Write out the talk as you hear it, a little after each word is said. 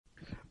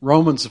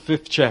Romans, the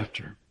 5th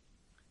chapter.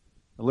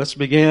 Let's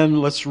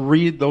begin. Let's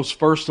read those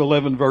first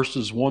 11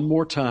 verses one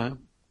more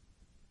time.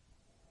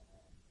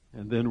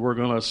 And then we're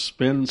going to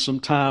spend some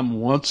time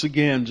once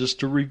again just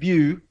to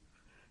review,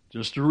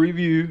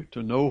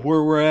 to know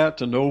where we're at,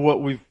 to know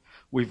what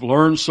we've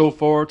learned so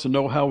far, to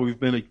know how we've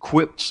been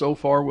equipped so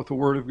far with the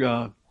Word of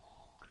God.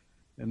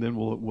 And then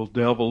we'll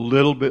delve a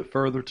little bit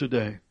further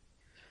today.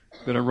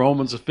 But in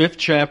Romans, the 5th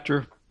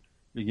chapter,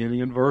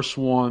 beginning in verse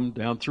 1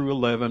 down through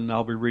 11,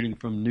 I'll be reading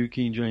from New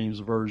King James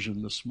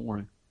Version this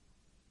morning.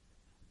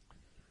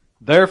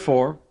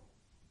 Therefore,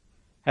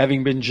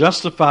 having been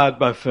justified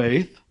by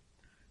faith,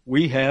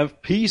 we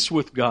have peace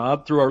with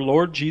God through our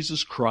Lord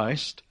Jesus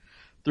Christ,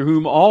 through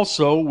whom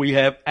also we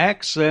have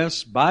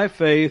access by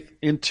faith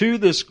into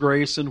this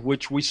grace in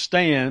which we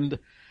stand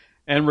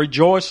and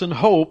rejoice in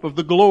hope of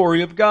the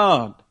glory of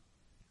God.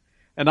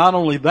 And not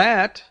only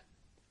that,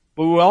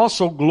 but we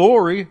also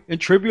glory in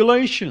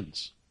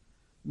tribulations,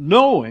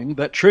 knowing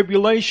that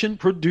tribulation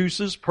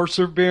produces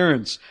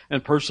perseverance,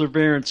 and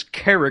perseverance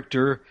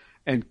character,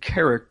 and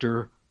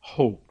character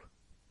hope.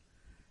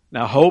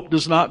 Now hope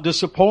does not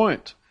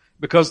disappoint,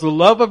 because the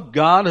love of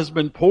God has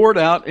been poured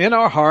out in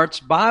our hearts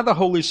by the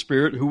Holy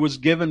Spirit who was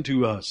given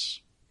to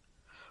us.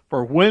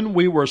 For when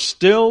we were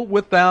still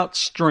without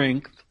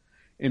strength,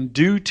 in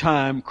due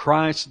time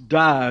Christ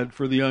died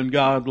for the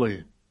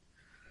ungodly.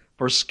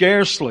 For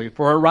scarcely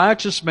for a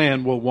righteous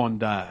man will one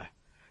die.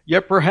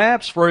 Yet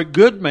perhaps for a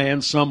good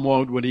man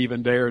someone would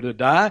even dare to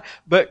die.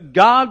 But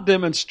God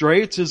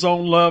demonstrates His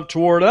own love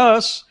toward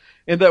us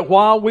in that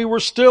while we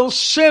were still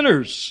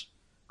sinners,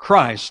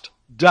 Christ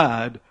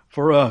died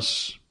for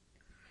us.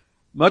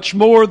 Much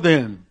more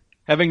then,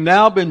 having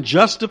now been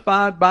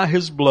justified by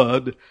His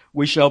blood,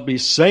 we shall be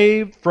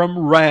saved from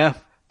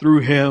wrath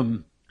through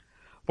Him.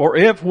 For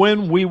if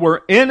when we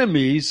were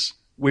enemies,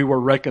 we were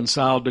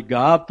reconciled to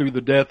God through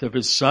the death of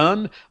His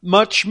Son,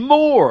 much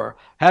more,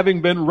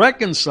 having been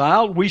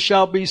reconciled, we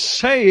shall be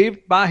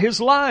saved by His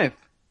life.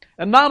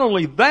 And not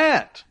only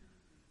that,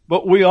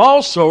 but we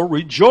also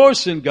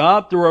rejoice in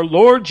God through our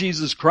Lord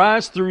Jesus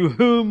Christ, through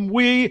whom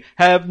we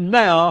have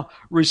now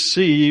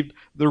received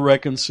the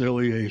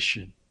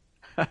reconciliation.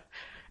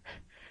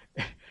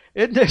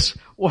 Isn't this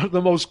one of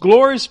the most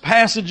glorious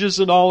passages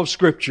in all of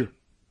Scripture?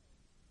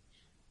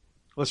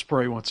 Let's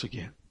pray once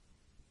again.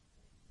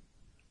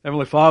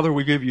 Heavenly Father,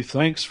 we give You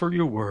thanks for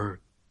Your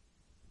word.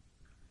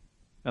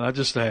 And I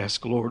just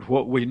ask, Lord,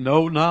 what we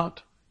know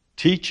not,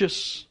 teach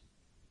us.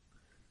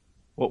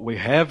 What we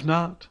have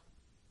not,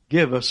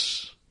 give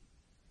us.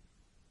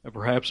 And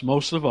perhaps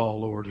most of all,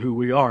 Lord, who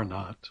we are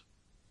not,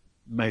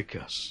 make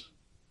us.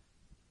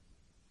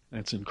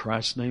 And it's in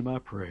Christ's name I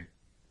pray.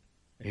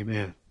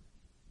 Amen.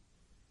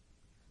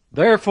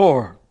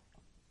 Therefore,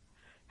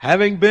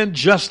 having been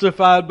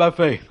justified by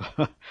faith.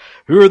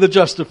 Who are the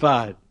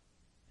justified?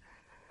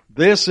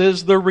 This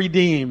is the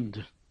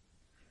redeemed.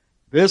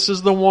 This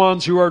is the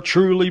ones who are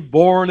truly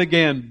born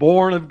again,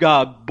 born of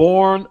God,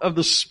 born of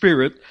the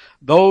Spirit,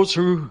 those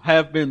who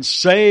have been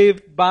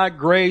saved by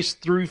grace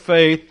through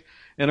faith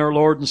in our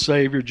Lord and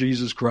Savior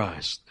Jesus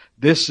Christ.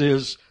 This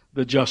is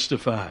the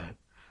justified.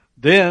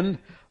 Then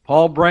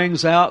Paul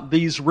brings out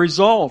these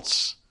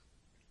results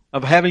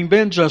of having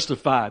been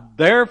justified.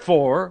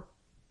 Therefore,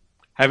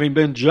 having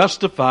been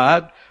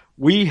justified,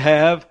 we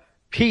have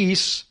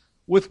peace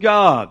with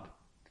God.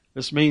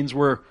 This means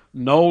we're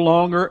no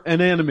longer an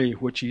enemy,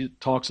 which he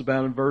talks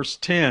about in verse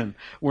 10.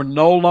 We're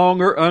no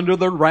longer under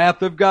the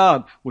wrath of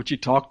God, which he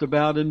talked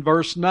about in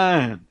verse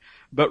 9.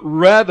 But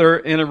rather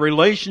in a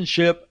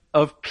relationship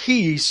of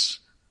peace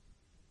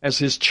as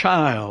His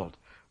child.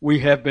 We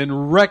have been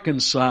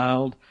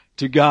reconciled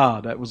to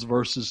God. That was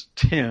verses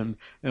 10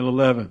 and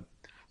 11.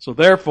 So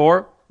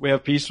therefore, we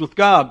have peace with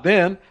God.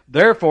 Then,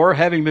 therefore,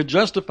 having been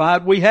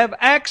justified, we have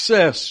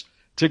access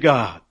to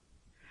God.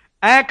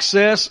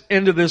 Access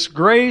into this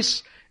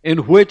grace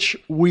in which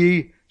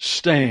we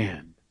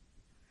stand.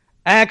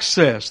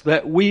 Access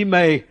that we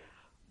may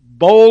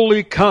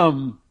boldly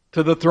come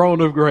to the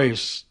throne of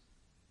grace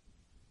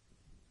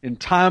in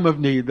time of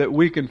need, that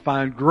we can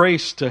find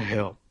grace to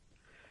help.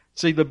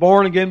 See, the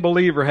born-again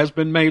believer has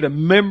been made a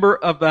member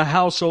of the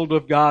household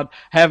of God,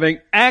 having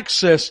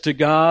access to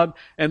God,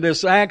 and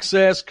this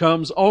access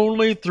comes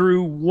only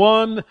through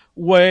one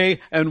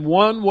way, and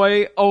one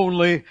way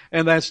only,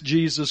 and that's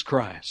Jesus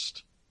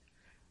Christ.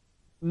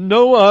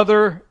 No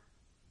other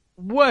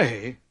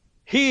way.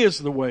 He is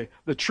the way,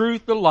 the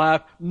truth, the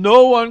life.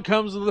 No one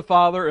comes to the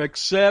Father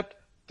except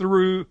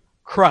through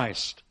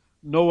Christ.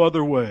 No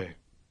other way.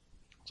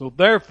 So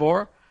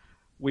therefore,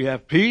 we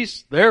have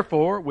peace.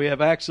 Therefore, we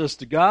have access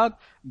to God.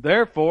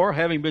 Therefore,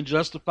 having been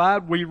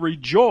justified, we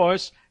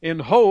rejoice in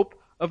hope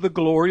of the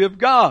glory of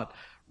God.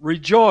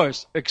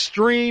 Rejoice,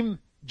 extreme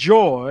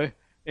joy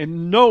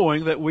in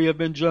knowing that we have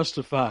been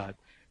justified.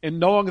 And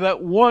knowing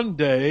that one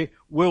day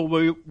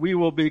we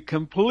will be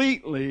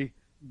completely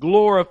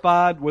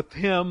glorified with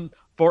Him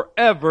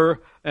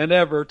forever and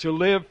ever, to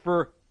live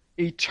for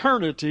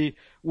eternity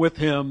with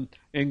Him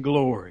in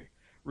glory.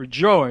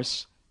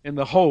 Rejoice in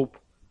the hope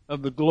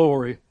of the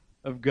glory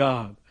of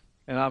God.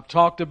 And I've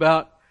talked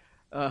about,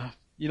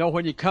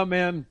 when you come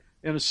in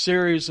a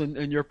series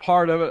and you're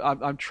part of it,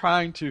 I'm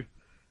trying to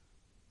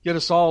get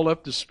us all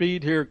up to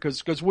speed here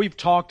because we've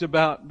talked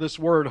about this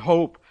word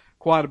hope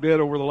quite a bit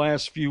over the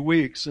last few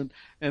weeks. And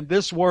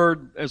this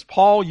word, as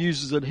Paul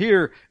uses it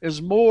here,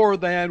 is more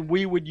than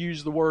we would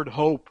use the word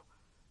hope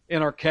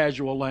in our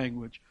casual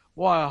language.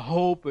 Well, I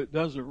hope it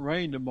doesn't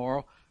rain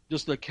tomorrow.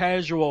 Just a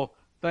casual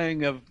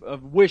thing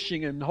of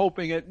wishing and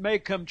hoping it may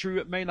come true,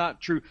 it may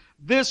not true.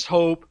 This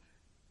hope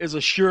is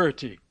a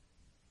surety.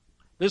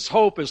 This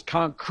hope is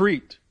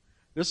concrete.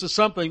 This is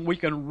something we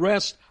can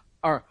rest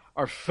our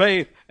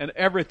faith and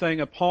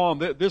everything upon.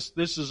 This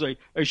is a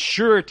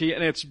surety,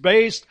 and it's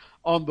based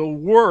on the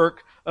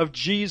work of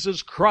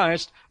Jesus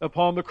Christ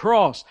upon the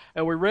cross.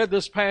 And we read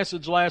this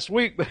passage last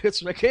week, but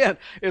it's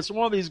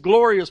one of these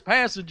glorious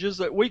passages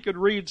that we could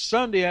read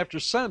Sunday after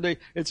Sunday.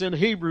 It's in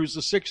Hebrews,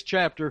 the 6th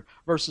chapter,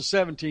 verses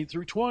 17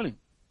 through 20.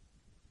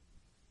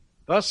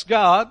 Thus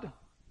God,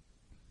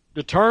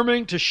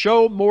 determining to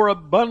show more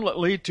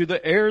abundantly to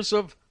the heirs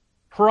of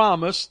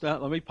promise. Now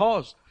let me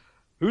pause.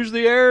 Who's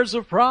the heirs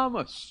of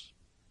promise?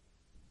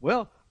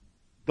 Well,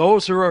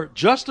 those who are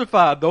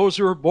justified, those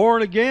who are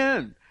born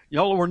again.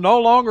 We're no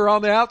longer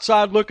on the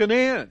outside looking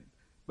in,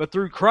 but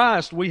through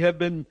Christ we have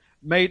been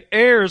made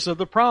heirs of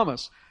the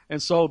promise. And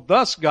so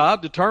thus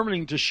God,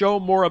 determining to show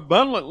more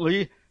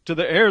abundantly to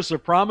the heirs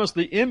of promise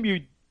the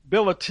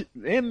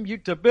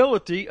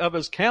immutability of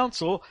His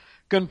counsel,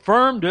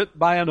 confirmed it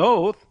by an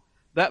oath,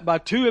 that by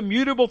two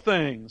immutable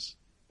things,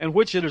 in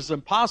which it is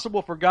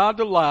impossible for God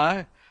to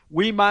lie,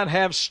 we might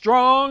have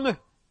strong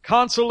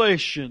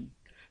consolation,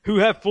 who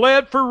have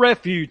fled for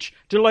refuge,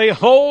 to lay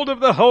hold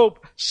of the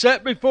hope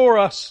set before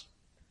us.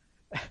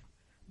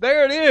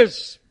 There it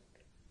is.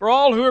 For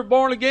all who are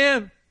born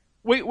again,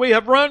 we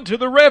have run to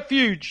the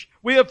refuge.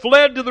 We have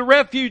fled to the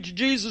refuge,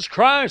 Jesus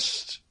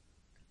Christ.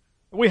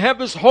 We have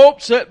this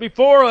hope set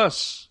before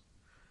us.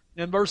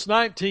 In verse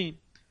 19,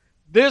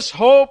 this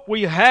hope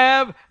we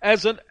have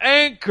as an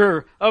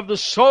anchor of the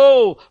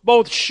soul,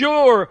 both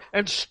sure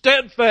and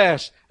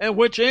steadfast, and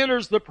which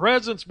enters the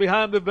presence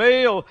behind the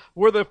veil,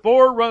 where the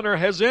forerunner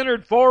has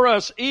entered for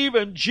us,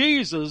 even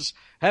Jesus,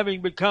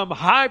 having become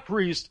high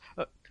priest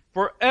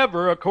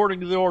forever according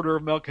to the order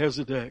of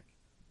Melchizedek.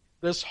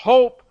 This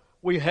hope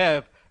we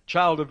have,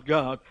 child of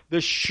God,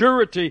 this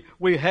surety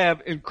we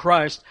have in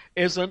Christ,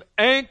 is an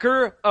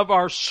anchor of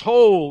our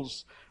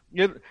souls.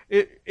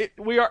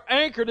 We are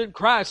anchored in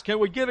Christ. Can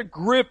we get a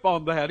grip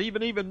on that?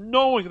 Even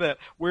knowing that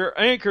we're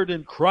anchored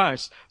in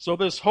Christ. So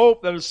this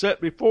hope that is set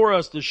before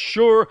us is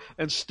sure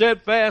and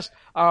steadfast.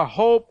 Our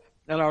hope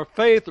and our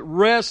faith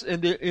rests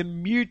in the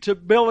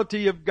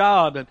immutability of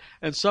God.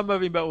 And some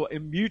of you know,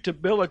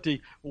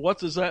 immutability, what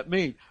does that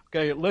mean?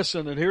 Okay,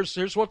 listen, and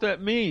here's what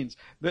that means.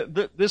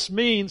 This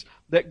means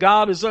that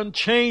God is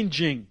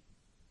unchanging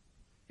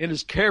in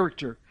His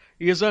character.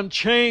 He is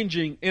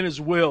unchanging in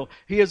His will.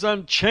 He is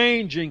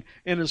unchanging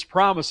in His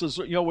promises.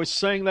 We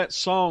sang that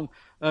song,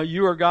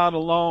 You Are God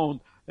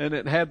Alone, and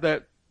it had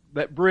that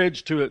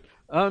bridge to it.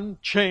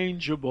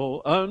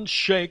 Unchangeable,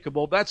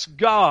 unshakable. That's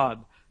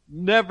God.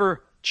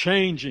 Never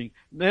changing,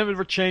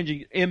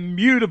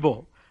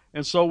 immutable.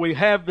 And so we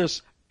have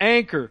this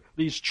anchor,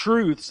 these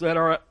truths that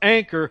are an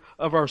anchor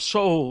of our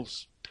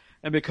souls.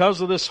 And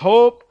because of this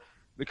hope,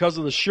 because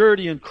of the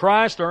surety in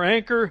Christ, our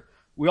anchor,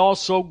 we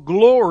also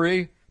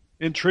glory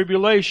in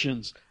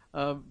tribulations.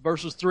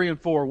 Verses 3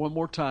 and 4, one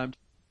more time.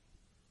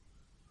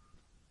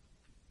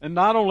 And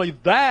not only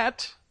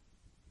that,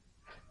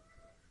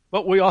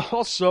 but we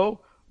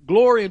also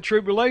glory in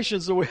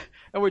tribulations.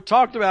 And we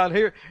talked about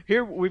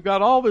here we've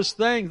got all these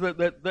things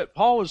that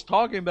Paul is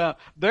talking about.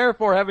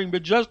 Therefore, having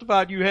been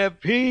justified, you have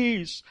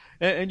peace,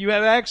 and you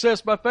have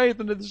access by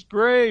faith into this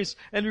grace,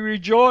 and you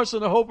rejoice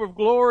in the hope of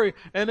glory.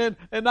 And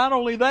not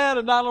only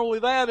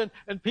that,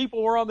 and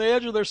people were on the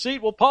edge of their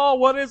seat. Well, Paul,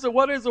 what is it?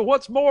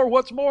 What's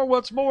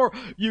more?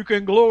 You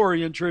can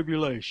glory in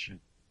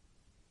tribulation.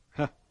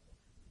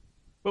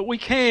 But we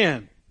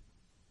can,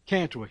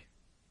 can't we?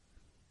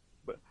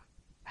 But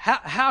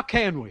how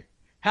can we?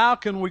 How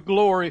can we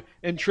glory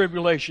in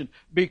tribulation?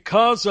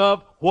 Because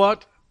of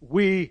what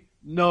we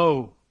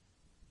know.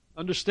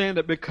 Understand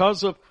that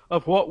because of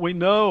what we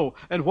know,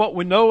 and what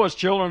we know as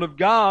children of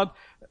God,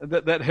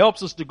 that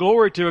helps us to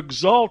glory, to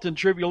exult in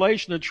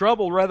tribulation and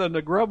trouble rather than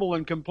to grumble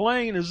and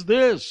complain, is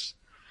this: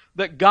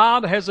 that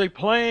God has a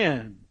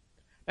plan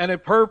and a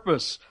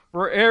purpose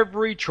for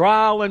every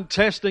trial and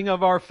testing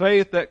of our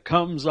faith that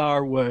comes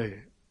our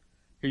way.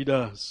 He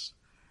does.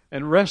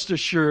 And rest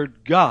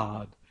assured,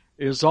 God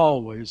is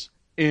always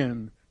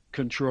in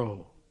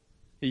control.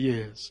 He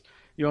is.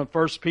 In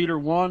 1 Peter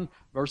 1,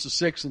 verses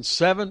 6 and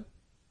 7,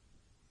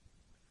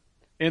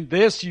 in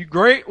this you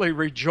greatly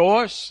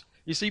rejoice.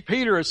 You see,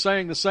 Peter is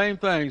saying the same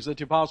things that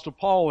the Apostle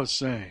Paul is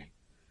saying.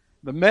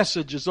 The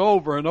message is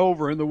over and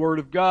over in the Word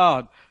of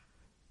God.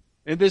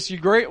 In this you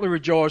greatly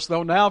rejoice,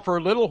 though now for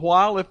a little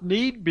while, if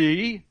need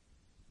be.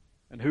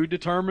 And who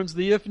determines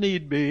the if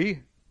need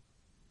be?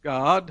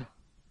 God.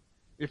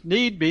 If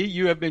need be,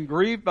 you have been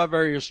grieved by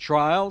various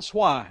trials.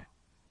 Why?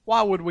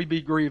 Why would we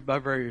be grieved by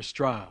various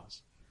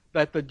trials?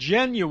 That the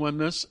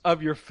genuineness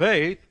of your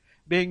faith,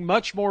 being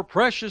much more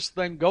precious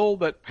than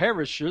gold that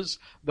perishes,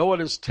 though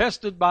it is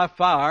tested by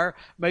fire,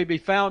 may be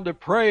found to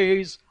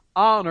praise,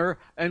 honor,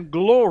 and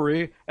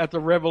glory at the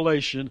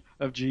revelation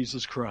of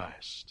Jesus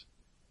Christ.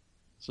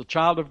 So,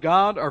 child of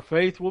God, our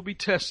faith will be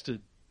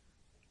tested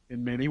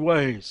in many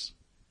ways,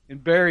 in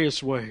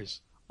various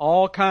ways.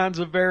 All kinds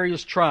of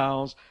various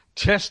trials,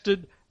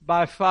 tested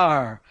by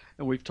fire.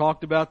 And we've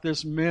talked about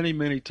this many,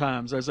 many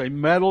times. As a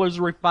metal is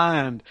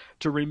refined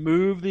to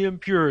remove the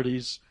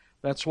impurities,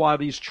 that's why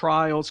these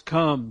trials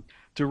come,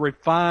 to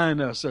refine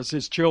us as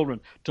His children,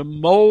 to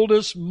mold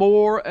us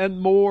more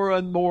and more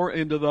and more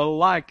into the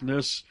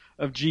likeness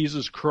of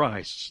Jesus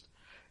Christ.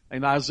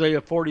 In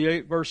Isaiah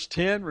 48 verse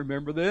 10,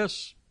 remember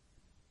this?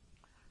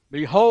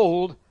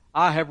 Behold,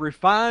 I have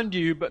refined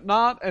you, but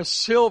not as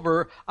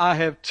silver. I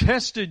have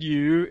tested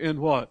you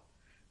in what?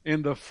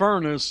 In the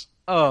furnace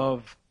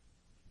of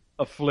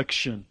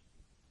affliction.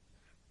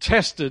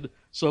 Tested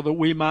so that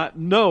we might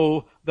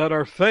know that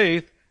our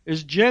faith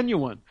is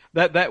genuine.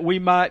 That we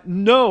might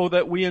know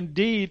that we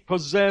indeed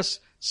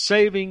possess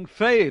saving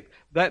faith.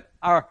 That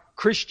our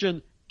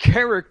Christian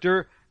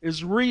character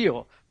is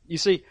real. You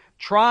see,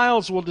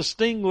 trials will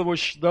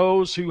distinguish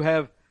those who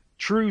have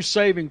true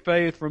saving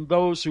faith from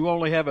those who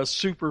only have a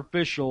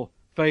superficial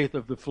faith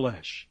of the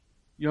flesh.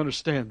 You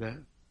understand that?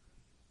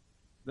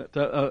 That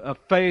a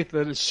faith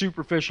that is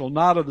superficial,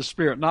 not of the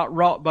Spirit, not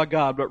wrought by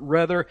God, but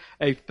rather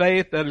a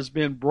faith that has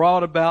been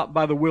brought about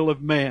by the will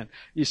of man.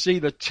 You see,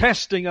 the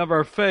testing of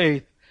our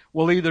faith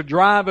will either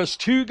drive us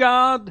to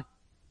God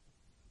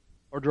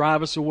or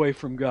drive us away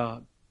from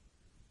God.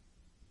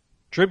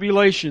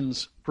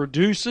 Tribulations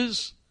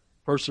produces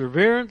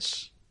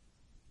perseverance,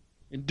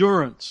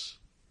 endurance,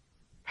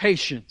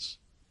 patience,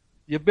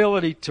 the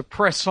ability to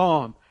press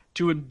on,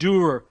 to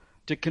endure,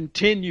 to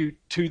continue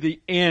to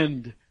the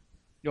end.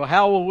 You know,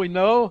 how will we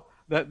know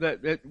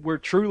that we're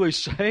truly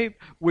saved?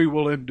 We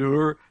will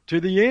endure to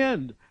the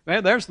end.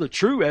 Man, there's the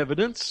true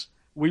evidence.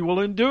 We will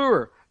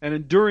endure, an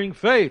enduring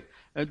faith.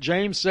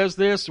 James says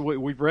this,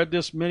 we've read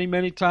this many,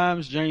 many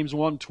times, James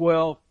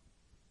 1:12.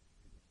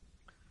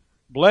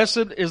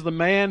 Blessed is the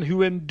man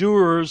who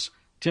endures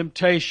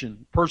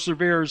temptation,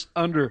 perseveres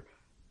under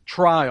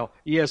trial.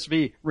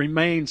 ESV,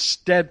 remains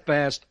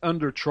steadfast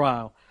under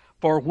trial.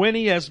 For when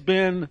he has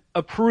been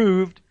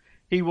approved,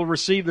 he will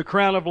receive the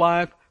crown of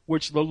life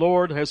which the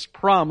Lord has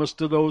promised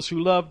to those who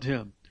loved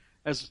Him.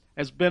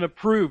 Has been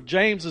approved.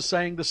 James is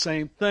saying the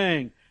same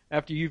thing.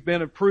 After you've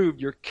been approved,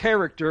 your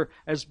character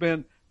has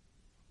been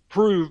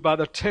proved by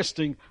the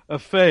testing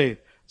of faith.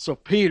 So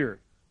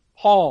Peter,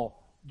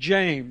 Paul,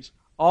 James,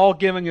 all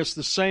giving us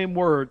the same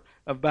word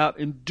about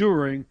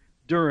enduring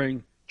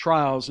during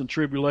trials and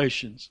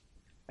tribulations.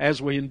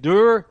 As we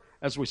endure,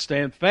 as we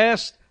stand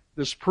fast,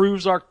 this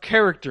proves our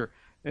character.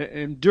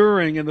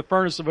 Enduring in the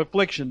furnace of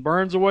affliction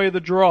burns away the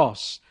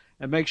dross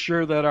and makes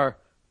sure that our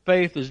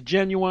faith is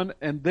genuine,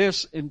 and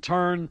this in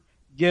turn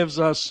gives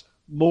us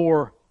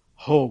more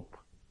hope.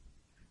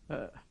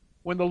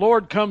 When the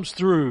Lord comes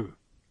through,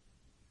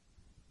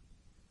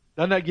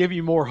 doesn't that give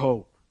you more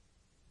hope?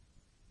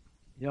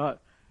 You know,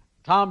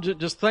 Tom,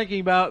 just thinking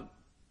about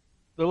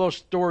the little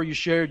story you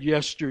shared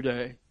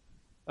yesterday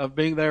of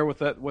being there with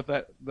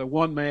the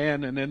one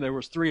man, and then there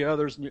was three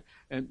others,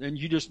 and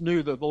you just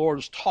knew that the Lord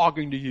was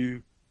talking to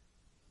you.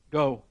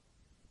 Go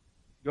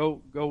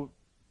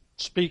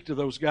speak to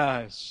those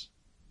guys.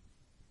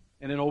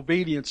 And in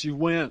obedience you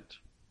went.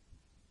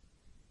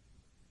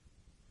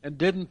 And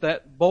didn't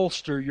that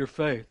bolster your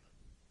faith?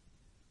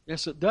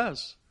 Yes, it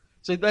does.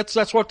 See,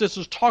 that's what this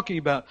is talking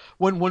about.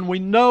 When we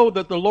know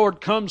that the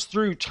Lord comes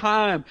through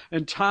time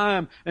and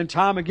time and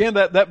time again,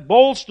 that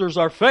bolsters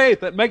our faith,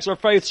 that makes our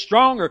faith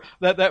stronger,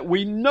 that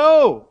we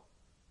know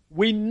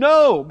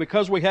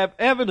because we have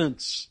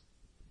evidence.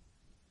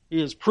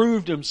 He has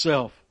proved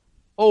Himself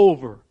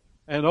over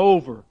and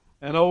over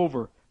and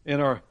over in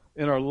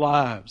our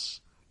lives.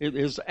 It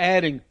is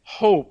adding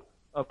hope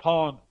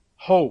upon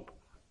hope.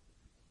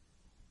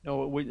 You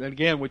know,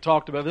 we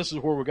talked about, this is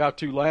where we got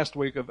to last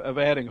week of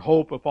adding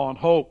hope upon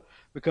hope,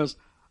 because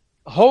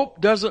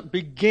hope doesn't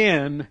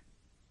begin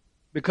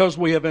because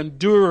we have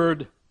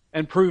endured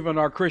and proven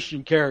our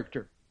Christian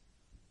character.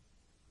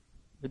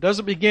 It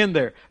doesn't begin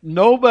there.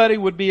 Nobody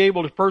would be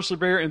able to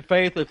persevere in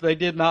faith if they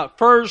did not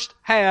first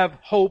have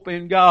hope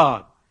in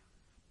God,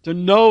 to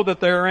know that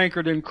they're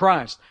anchored in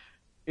Christ.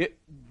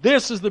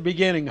 This is the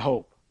beginning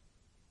hope.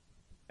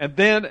 And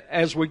then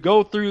as we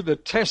go through the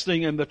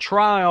testing and the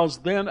trials,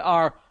 then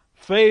our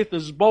faith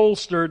is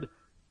bolstered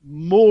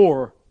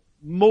more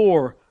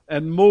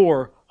and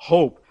more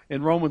hope.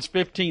 In Romans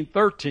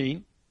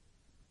 15:13,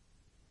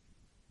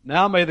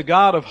 now may the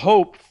God of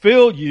hope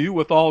fill you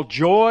with all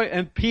joy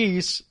and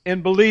peace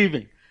in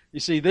believing. You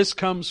see, this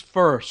comes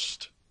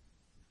first.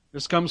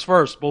 This comes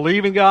first.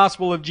 Believing the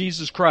gospel of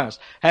Jesus Christ.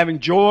 Having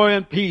joy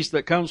and peace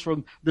that comes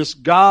from this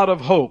God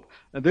of hope.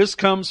 And this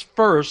comes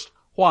first.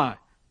 Why?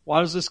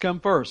 Why does this come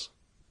first?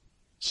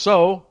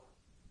 So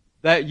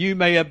that you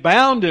may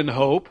abound in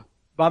hope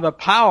by the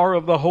power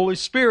of the Holy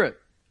Spirit.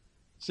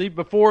 See,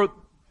 before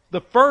the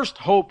first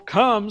hope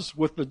comes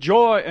with the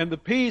joy and the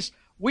peace,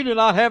 we do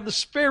not have the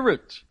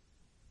Spirit.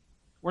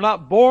 We're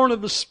not born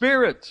of the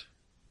Spirit.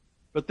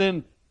 But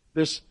then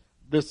this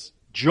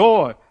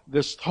joy,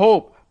 this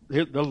hope,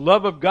 the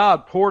love of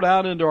God poured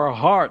out into our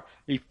heart,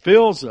 He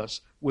fills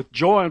us with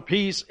joy and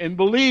peace in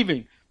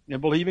believing. In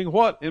believing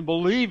what? In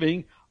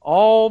believing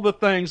all the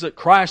things that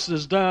Christ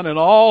has done and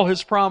all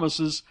His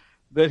promises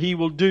that He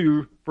will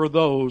do for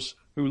those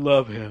who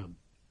love Him.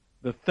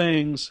 The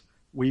things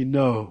we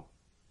know.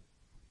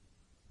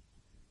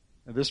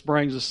 And this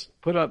brings us,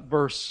 put up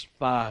verse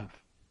 5.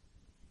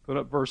 Put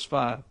up verse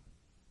 5.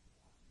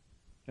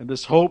 And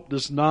this hope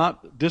does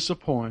not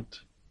disappoint,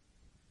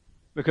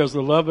 because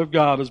the love of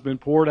God has been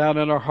poured out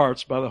in our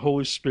hearts by the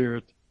Holy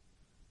Spirit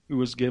who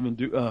was given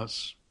to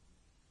us.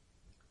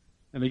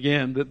 And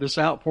again, that this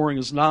outpouring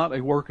is not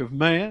a work of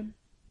man,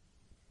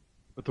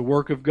 but the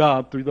work of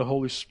God through the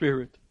Holy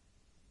Spirit.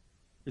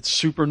 It's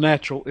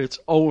supernatural. It's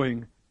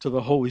owing to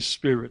the Holy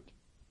Spirit.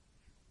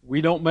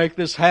 We don't make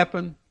this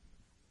happen.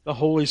 The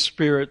Holy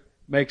Spirit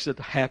makes it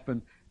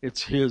happen.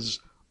 It's His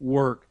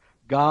work.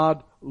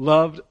 God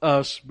loved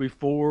us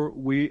before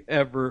we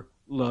ever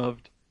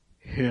loved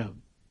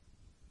Him.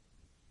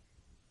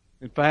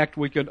 In fact,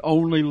 we could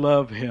only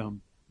love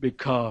Him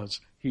because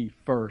He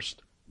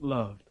first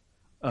loved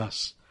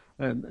us.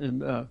 And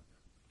in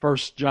 1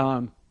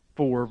 John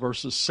 4,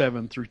 verses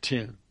 7 through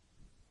 10.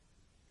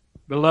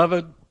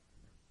 Beloved,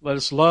 let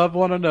us love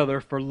one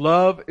another, for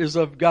love is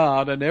of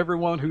God, and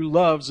everyone who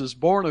loves is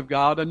born of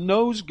God and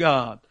knows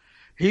God.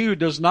 He who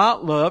does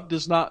not love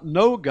does not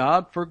know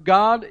God, for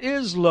God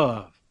is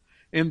love.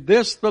 In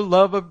this the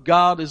love of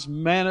God is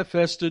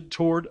manifested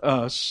toward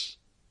us.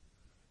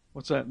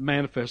 What's that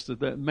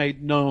manifested? That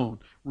made known,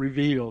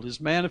 revealed,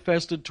 is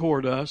manifested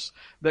toward us,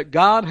 that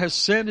God has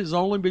sent His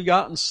only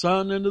begotten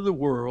Son into the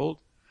world,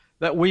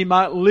 that we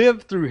might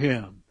live through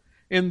Him.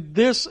 And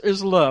this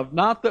is love,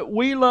 not that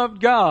we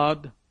loved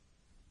God,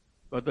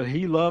 but that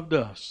He loved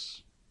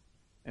us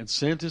and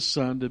sent His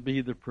Son to be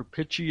the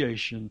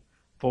propitiation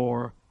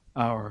for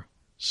our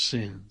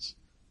sins.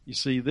 You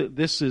see,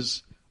 this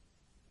is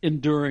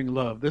enduring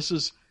love. This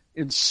is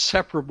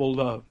inseparable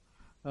love.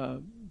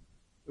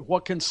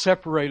 What can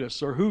separate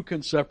us, or who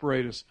can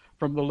separate us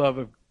from the love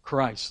of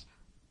Christ?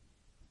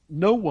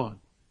 No one.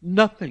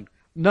 Nothing.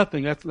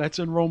 Nothing. That's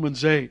in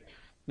Romans 8.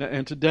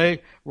 And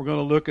today we're going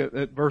to look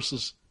at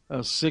verses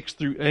 6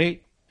 through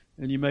 8.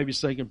 And you may be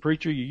thinking,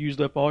 preacher, you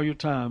used up all your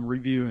time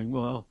reviewing.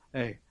 Well,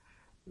 hey,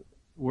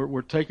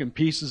 we're taking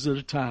pieces at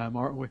a time,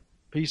 aren't we?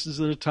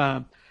 Pieces at a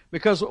time.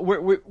 Because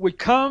we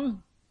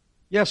come,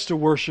 yes, to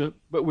worship,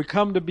 but we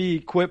come to be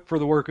equipped for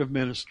the work of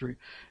ministry.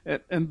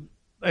 And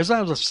as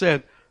I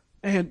said,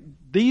 and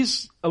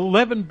these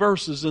 11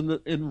 verses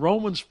in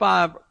Romans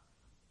 5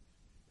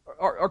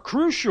 are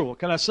crucial.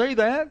 Can I say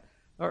that?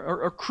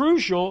 Are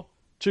crucial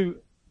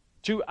to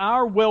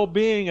our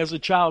well-being as a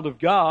child of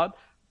God,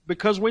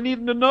 because we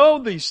need to know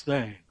these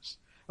things.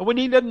 And we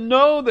need to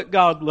know that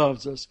God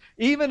loves us.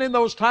 Even in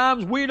those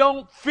times we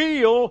don't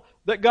feel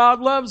that God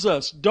loves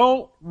us.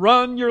 Don't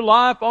run your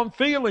life on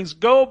feelings.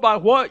 Go by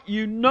what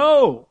you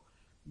know.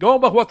 Go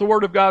by what the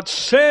Word of God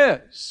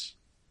says.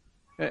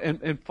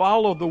 And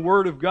follow the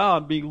Word of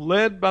God. Be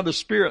led by the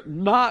Spirit,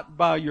 not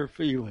by your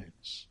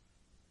feelings.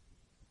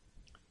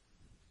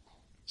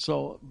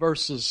 So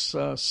verses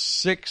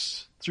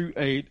 6 through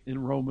 8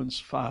 in Romans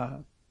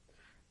 5.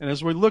 And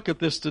as we look at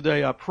this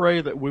today, I pray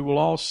that we will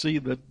all see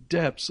the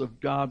depths of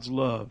God's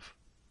love.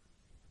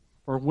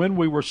 For when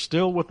we were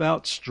still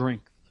without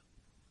strength,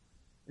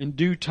 in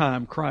due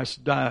time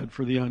Christ died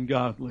for the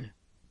ungodly.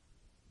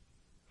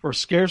 For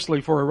scarcely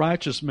for a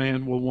righteous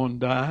man will one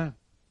die,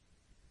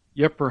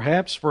 yet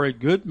perhaps for a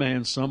good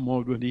man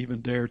someone would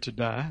even dare to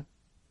die.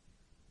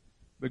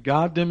 But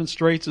God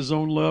demonstrates His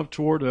own love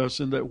toward us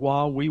in that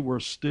while we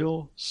were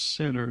still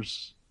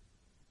sinners,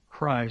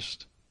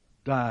 Christ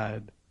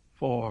died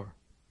for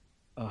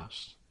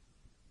us.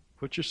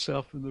 Put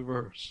yourself in the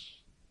verse.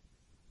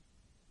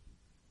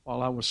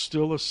 While I was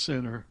still a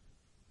sinner,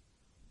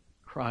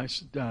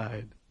 Christ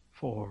died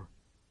for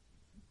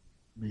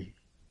me.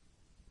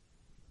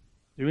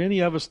 Do any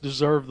of us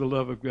deserve the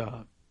love of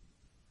God?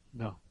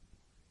 No.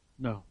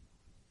 No.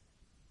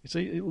 You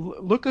see,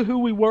 look at who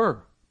we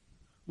were.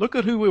 Look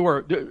at who we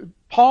were.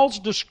 Paul's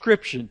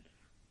description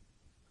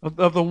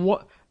of the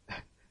one.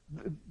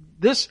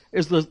 This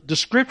is the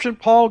description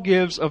Paul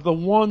gives of the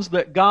ones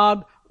that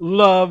God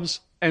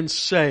loves and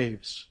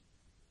saves.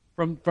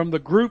 From the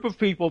group of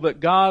people that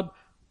God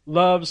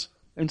loves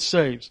and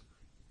saves.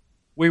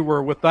 We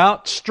were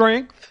without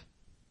strength.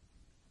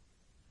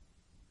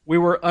 We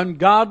were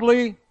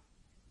ungodly.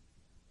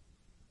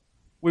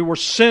 We were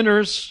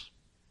sinners.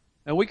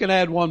 And we can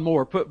add one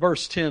more. Put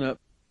verse 10 up.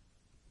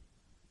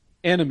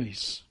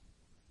 Enemies.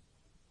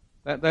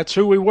 That's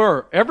who we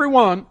were.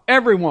 Everyone.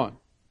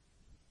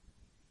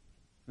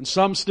 And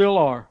some still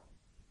are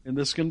in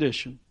this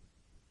condition.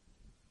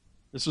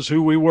 This is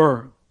who we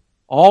were.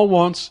 All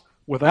once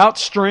without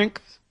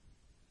strength,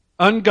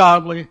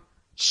 ungodly,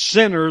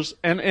 sinners,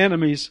 and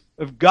enemies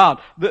of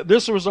God.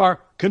 This was our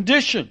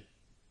condition.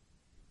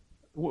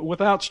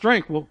 Without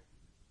strength. Well,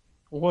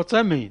 what's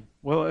that mean?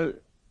 Well,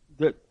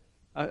 that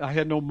I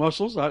had no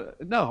muscles.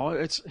 No,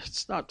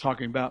 it's not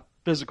talking about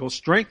physical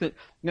strength. It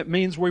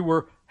means we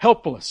were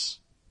helpless.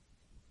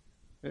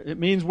 It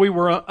means we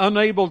were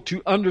unable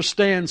to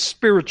understand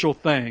spiritual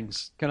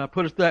things. Can I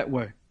put it that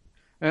way?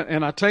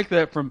 And I take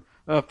that from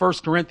 1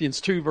 Corinthians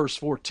 2, verse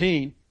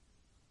 14.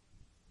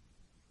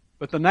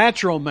 But the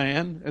natural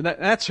man, and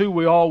that's who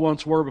we all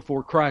once were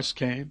before Christ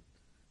came.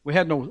 We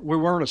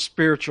weren't a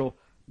spiritual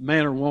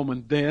man or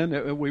woman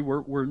then. We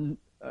were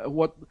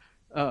what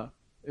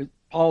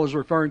Paul is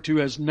referring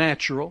to as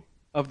natural,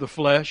 of the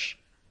flesh.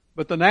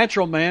 But the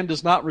natural man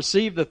does not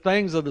receive the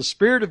things of the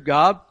Spirit of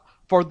God,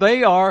 for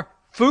they are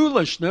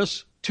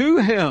foolishness to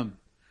him.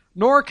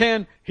 Nor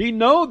can he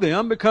know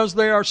them, because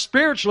they are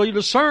spiritually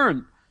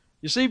discerned.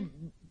 You see,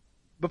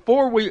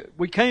 before we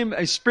became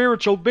a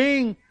spiritual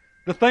being,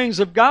 the things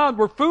of God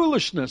were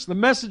foolishness. The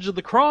message of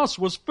the cross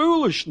was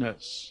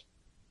foolishness.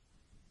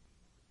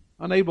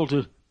 Unable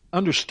to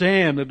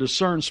understand and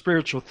discern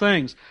spiritual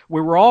things.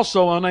 We were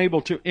also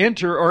unable to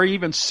enter or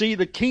even see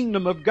the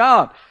kingdom of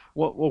God.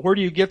 Well, where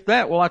do you get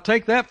that? Well, I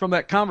take that from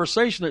that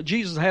conversation that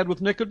Jesus had with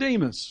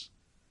Nicodemus.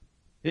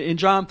 In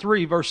John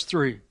 3, verse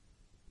 3.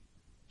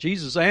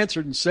 Jesus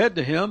answered and said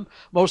to him,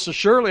 "Most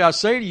assuredly I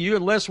say to you,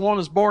 unless one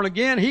is born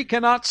again, he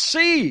cannot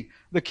see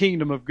the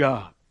kingdom of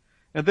God."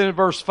 And then in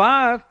verse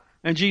 5,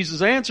 and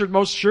Jesus answered,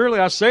 "Most surely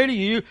I say to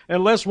you,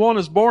 unless one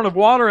is born of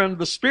water and of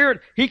the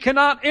Spirit, he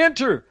cannot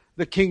enter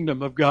the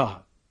kingdom of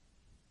God."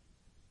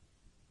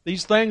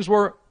 These things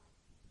were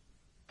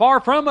far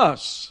from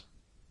us.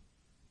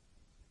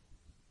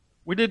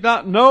 We did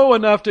not know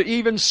enough to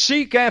even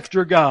seek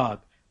after God.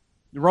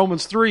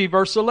 Romans 3,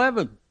 verse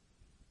 11.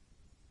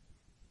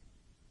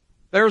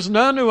 There is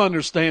none who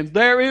understands.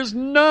 There is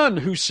none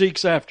who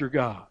seeks after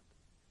God.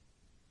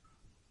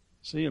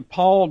 See, and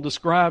Paul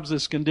describes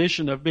this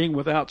condition of being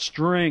without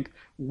strength,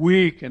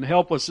 weak, and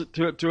helpless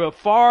to a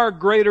far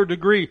greater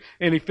degree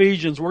in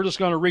Ephesians. We're just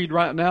going to read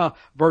right now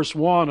verse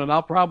 1, and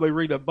I'll probably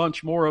read a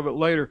bunch more of it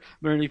later.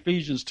 But in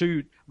Ephesians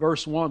 2,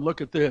 verse 1, look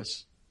at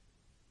this.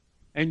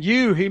 "And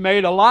you he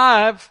made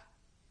alive,"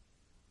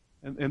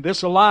 and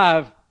this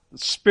alive,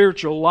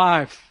 spiritual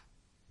life,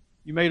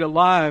 "you made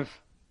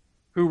alive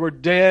who were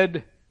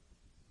dead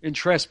in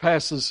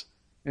trespasses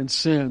and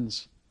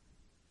sins."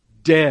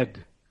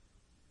 Dead.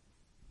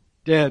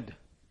 Dead.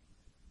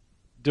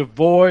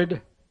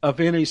 Devoid of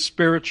any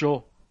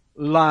spiritual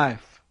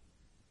life.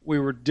 We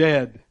were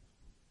dead.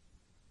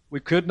 We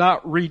could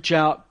not reach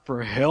out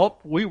for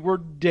help. We were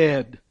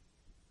dead.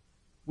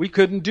 We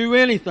couldn't do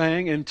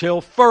anything until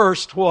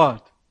first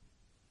what?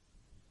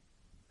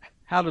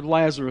 How did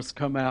Lazarus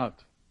come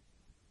out?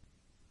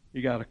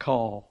 He got a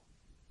call.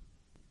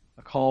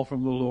 A call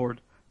from the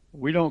Lord.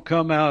 We don't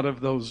come out of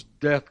those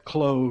death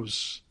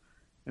clothes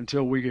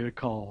until we get a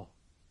call.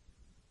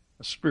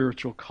 A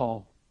spiritual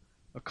call.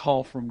 A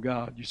call from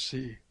God, you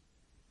see.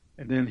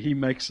 And then He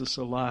makes us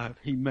alive.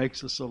 He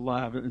makes us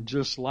alive. And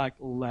just like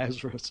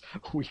Lazarus,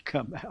 we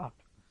come out.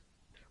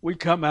 We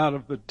come out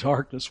of the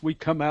darkness. We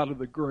come out of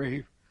the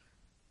grave.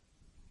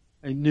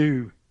 A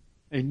new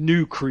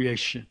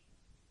creation.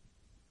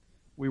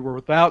 We were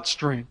without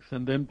strength.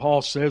 And then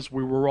Paul says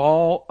we were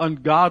all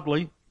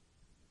ungodly.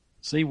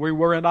 See, we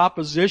were in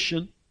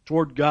opposition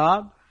toward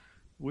God.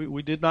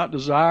 We did not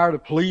desire to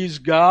please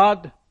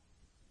God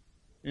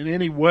in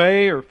any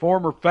way or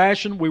form or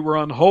fashion. We were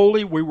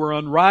unholy. We were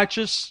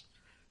unrighteous.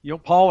 You know,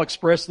 Paul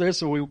expressed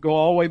this, and we go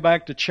all the way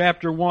back to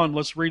chapter 1.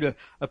 Let's read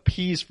a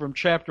piece from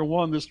chapter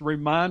 1 just to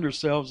remind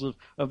ourselves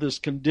of this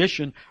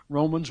condition.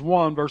 Romans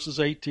 1, verses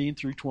 18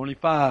 through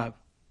 25.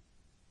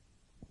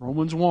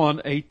 Romans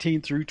 1,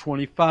 18 through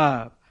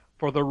 25.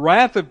 "For the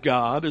wrath of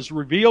God is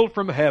revealed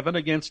from heaven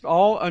against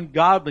all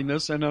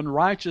ungodliness and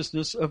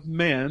unrighteousness of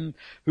men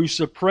who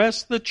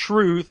suppress the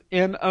truth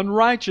in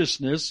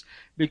unrighteousness,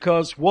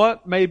 because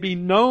what may be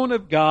known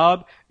of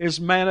God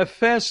is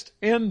manifest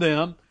in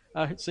them."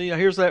 See,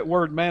 here's that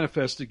word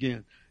manifest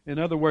again. In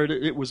other words,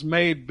 it was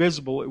made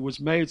visible. It was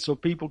made so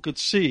people could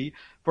see.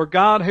 "For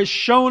God has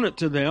shown it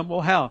to them." Well,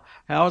 how?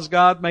 How has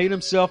God made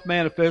Himself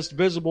manifest,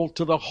 visible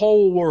to the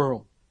whole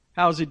world?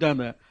 How has He done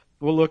that?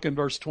 We'll look in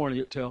verse 20,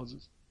 it tells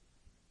us.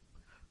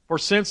 "For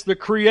since the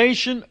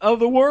creation of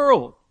the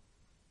world,"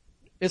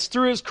 it's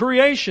through His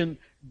creation,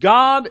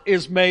 God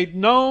is made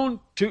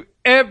known to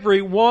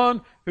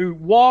everyone who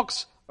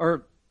walks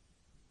or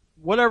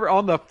whatever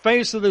on the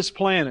face of this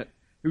planet,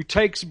 who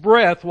takes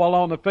breath while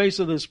on the face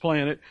of this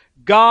planet.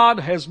 God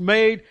has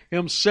made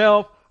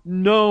Himself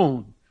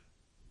known.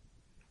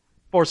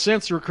 "For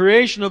since the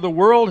creation of the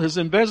world, His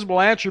invisible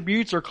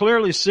attributes are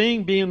clearly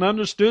seen, being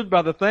understood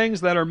by the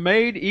things that are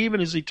made, even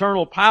His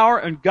eternal power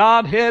and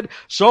Godhead,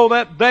 so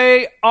that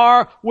they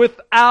are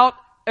without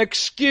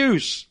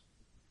excuse."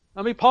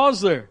 Let me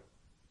pause there.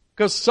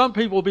 Because some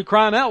people will be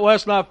crying out, "Well,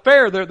 that's not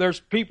fair. There's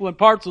people in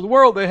parts of the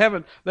world, they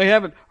haven't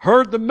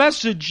heard the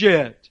message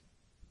yet."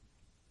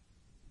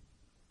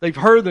 They've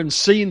heard and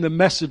seen the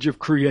message of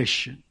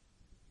creation.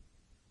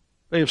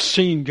 They have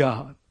seen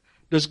God.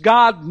 Does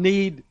God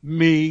need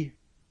me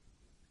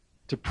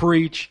to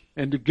preach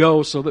and to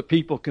go so that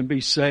people can be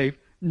saved?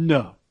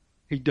 No,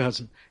 He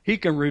doesn't. He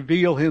can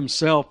reveal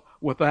Himself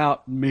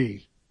without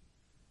me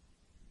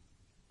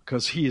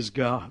because He is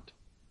God.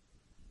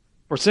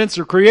 For since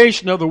the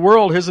creation of the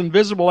world, His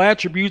invisible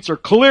attributes are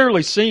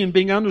clearly seen,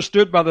 being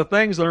understood by the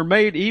things that are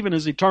made, even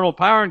His eternal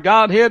power and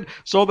Godhead,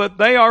 so that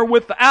they are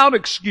without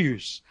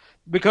excuse.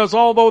 Because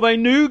although they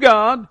knew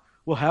God,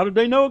 well, how did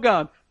they know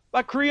God?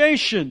 By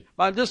creation,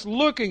 by just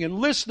looking and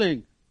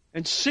listening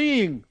and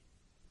seeing.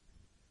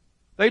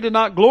 They did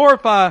not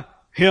glorify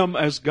Him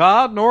as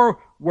God, nor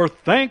were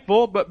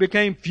thankful, but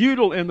became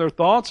futile in their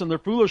thoughts, and their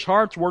foolish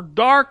hearts were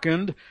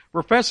darkened.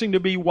 Professing to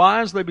be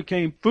wise, they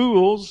became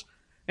fools,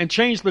 and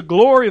changed the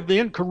glory of the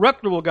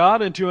incorruptible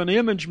God into an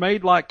image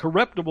made like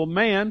corruptible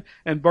man,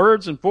 and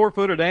birds, and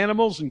four-footed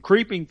animals, and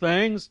creeping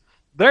things.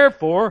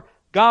 Therefore,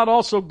 God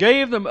also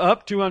gave them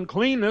up to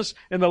uncleanness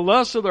in the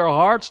lust of their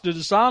hearts, to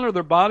dishonor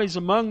their bodies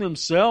among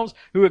themselves,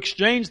 who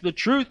exchanged the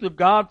truth of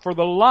God for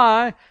the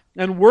lie,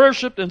 and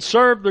worshipped and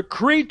served the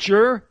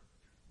creature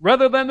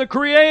rather than the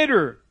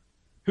Creator,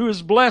 who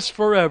is blessed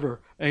forever.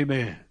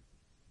 Amen.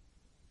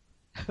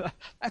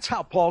 That's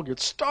how Paul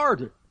gets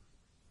started.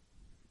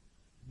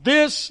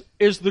 This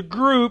is the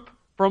group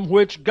from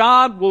which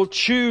God will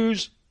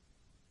choose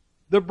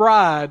the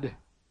bride,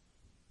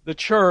 the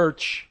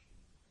church,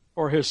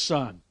 for His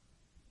Son.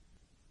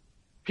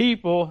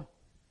 People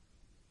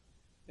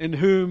in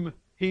whom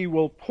He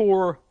will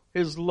pour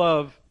His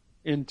love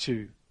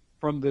into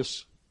from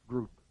this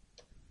group,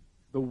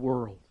 the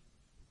world.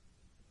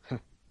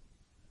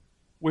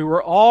 We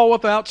were all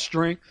without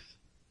strength,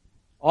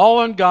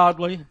 all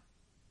ungodly,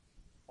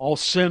 all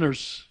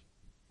sinners,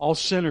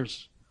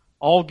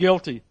 all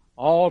guilty,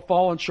 all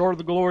fallen short of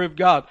the glory of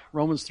God.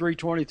 Romans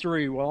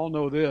 3:23, we all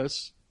know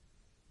this.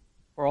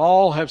 For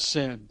all have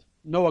sinned,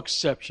 no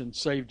exception,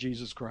 save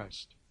Jesus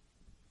Christ.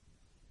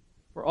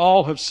 For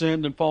all have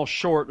sinned and fall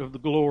short of the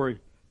glory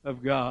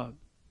of God.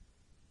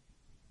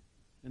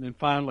 And then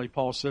finally,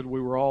 Paul said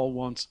we were all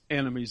once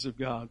enemies of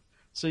God.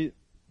 See,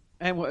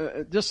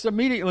 and just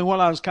immediately when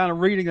I was kind of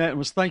reading that and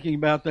was thinking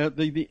about that,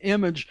 the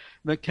image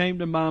that came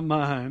to my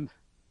mind,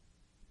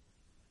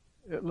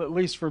 at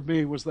least for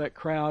me, was that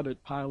crowd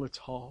at Pilate's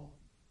Hall.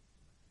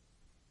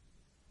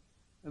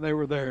 And they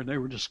were there and they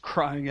were just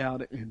crying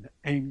out in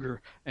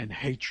anger and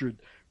hatred,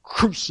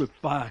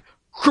 "Crucify,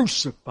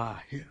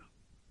 crucify Him."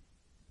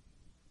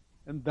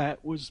 And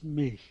that was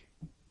me.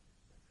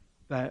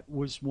 That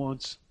was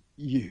once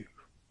you.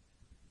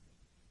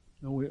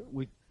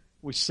 We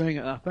sing,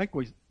 I think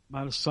we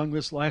might have sung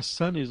this last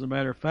Sunday, as a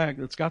matter of fact.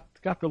 It's got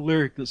the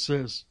lyric that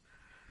says,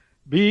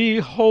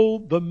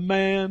 "Behold the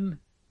man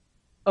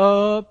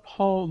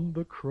upon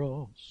the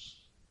cross,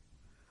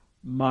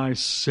 my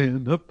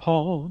sin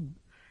upon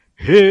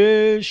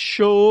His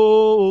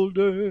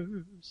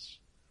shoulders.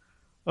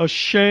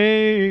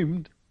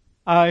 Ashamed,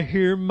 I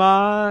hear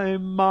my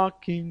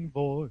mocking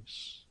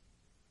voice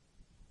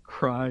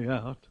cry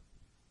out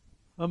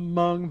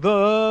among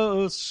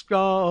the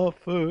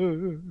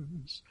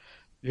scoffers.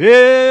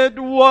 It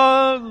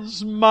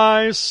was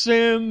my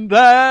sin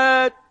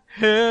that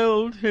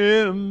held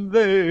Him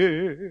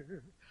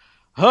there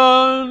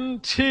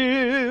until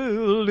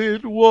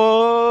it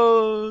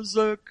was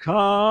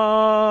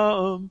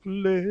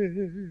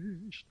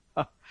accomplished.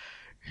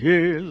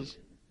 His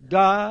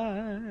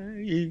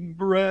dying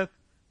breath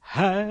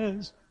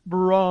has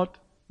brought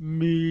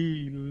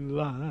me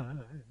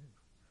life.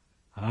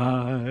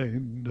 I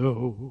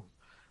know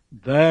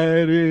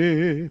that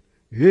it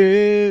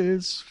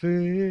is finished."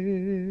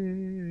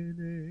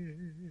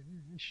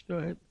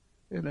 Isn't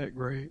that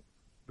great?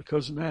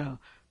 Because now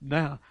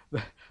the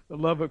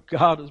love of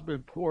God has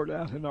been poured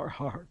out in our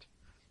heart.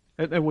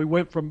 And we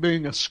went from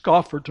being a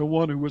scoffer to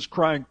one who was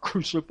crying,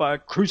 "Crucify,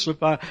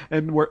 crucify,"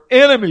 and we're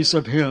enemies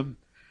of Him,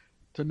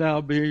 to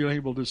now being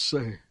able to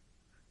say,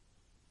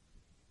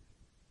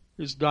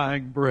 His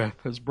dying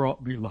breath has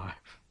brought me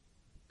life.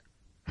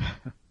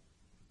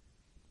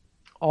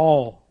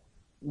 All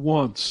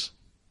once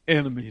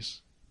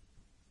enemies,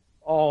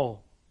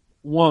 all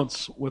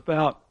once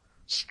without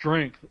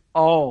strength,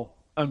 all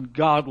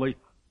ungodly,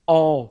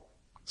 all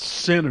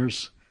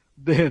sinners.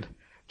 Then,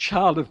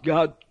 child of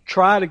God,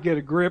 try to get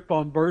a grip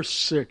on verse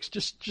 6.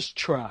 Just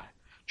try.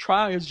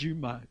 Try as you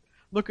might.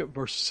 Look at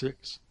verse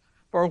 6.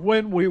 "For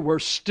when we were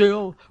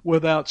still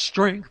without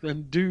strength,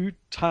 in due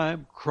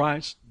time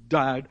Christ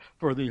died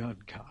for the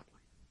ungodly."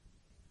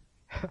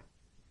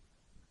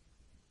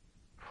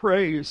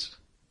 Praise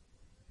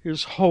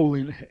His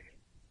holy name.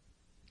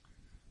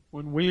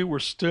 When we were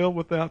still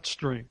without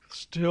strength,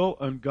 still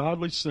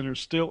ungodly sinners,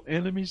 still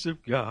enemies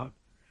of God,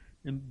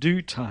 in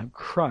due time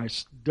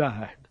Christ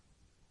died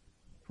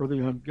for the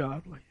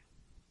ungodly.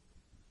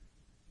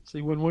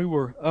 See, when we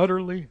were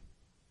utterly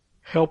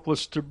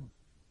helpless to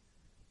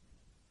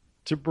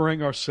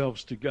bring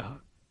ourselves to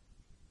God,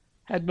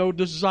 had no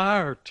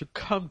desire to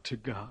come to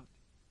God,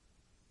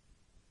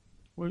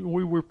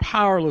 we were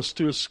powerless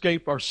to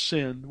escape our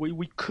sin.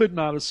 We could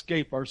not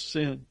escape our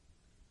sin.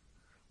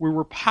 We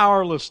were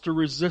powerless to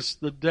resist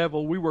the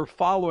devil. We were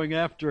following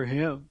after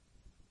him.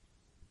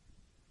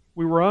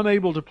 We were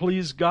unable to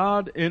please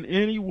God in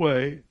any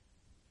way.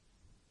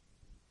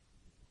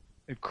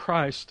 And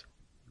Christ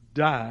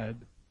died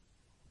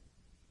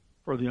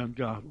for the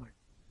ungodly.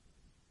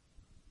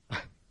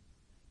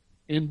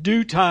 In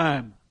due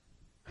time,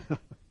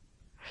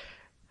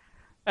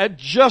 at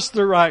just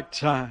the right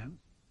time.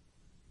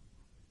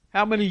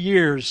 How many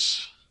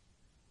years?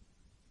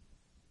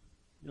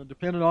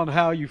 Depending on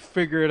how you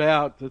figure it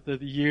out, the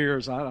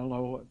years, I don't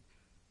know,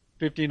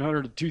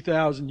 1,500 to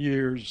 2,000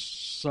 years,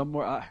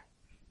 somewhere.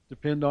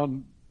 Depend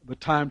on the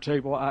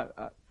timetable.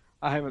 I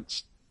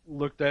haven't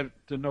looked at it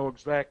to know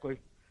exactly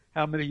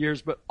how many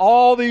years, but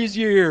all these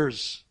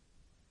years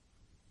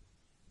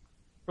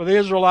for the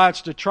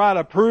Israelites to try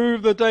to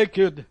prove that they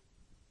could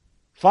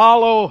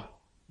follow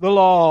the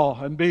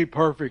law and be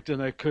perfect, and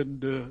they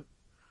couldn't do it.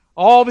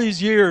 All these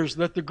years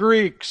that the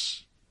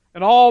Greeks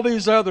and all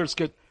these others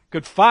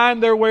could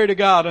find their way to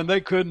God, and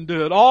they couldn't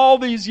do it. All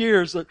these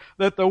years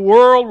that the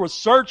world was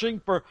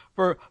searching for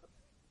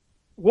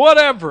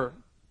whatever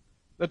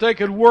that they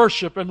could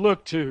worship and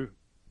look to.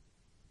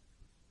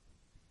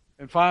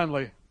 And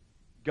finally,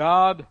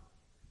 God,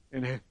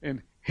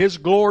 in His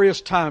glorious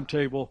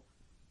timetable,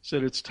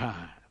 said it's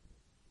time.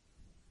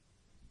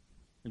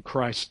 And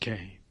Christ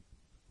came.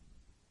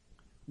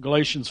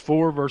 Galatians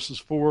 4, verses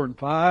 4 and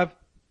 5.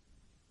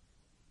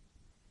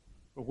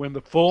 But when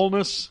the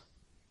fullness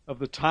of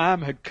the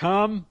time had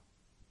come,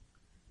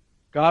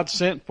 God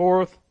sent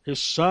forth His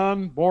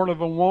Son, born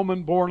of a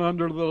woman, born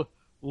under the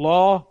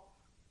law.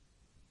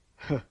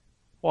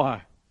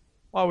 Why?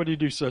 Why would He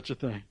do such a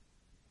thing?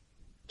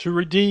 To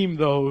redeem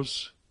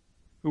those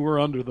who were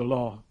under the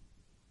law.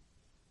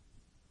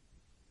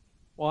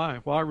 Why?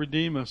 Why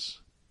redeem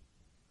us?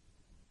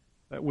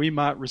 That we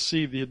might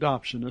receive the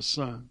adoption as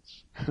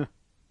sons.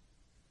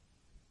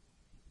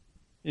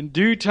 In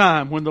due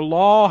time, when the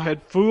law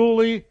had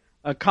fully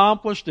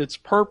accomplished its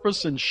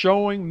purpose in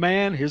showing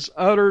man his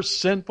utter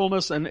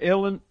sinfulness and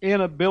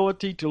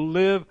inability to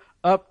live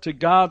up to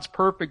God's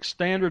perfect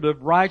standard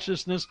of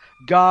righteousness,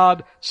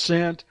 God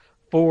sent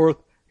forth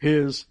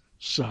His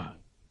Son.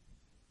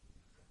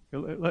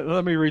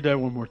 Let me read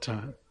that one more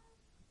time.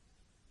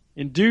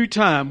 In due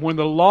time, when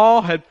the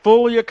law had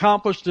fully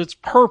accomplished its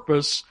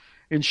purpose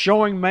in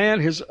showing man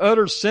his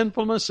utter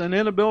sinfulness and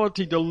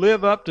inability to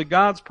live up to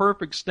God's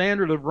perfect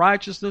standard of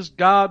righteousness,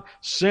 God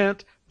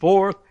sent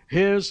forth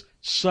His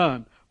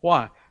Son.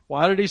 Why?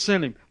 Why did He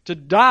send Him? To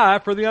die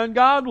for the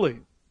ungodly.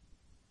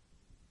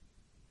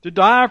 To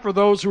die for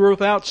those who are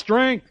without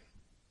strength.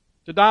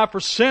 To die for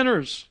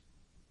sinners.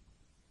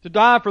 To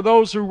die for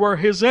those who were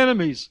His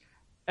enemies.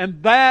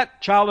 And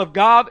that, child of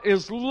God,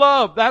 is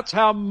love. That's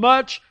how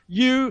much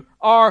you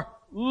are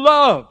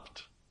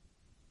loved.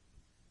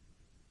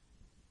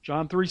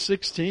 John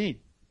 3:16.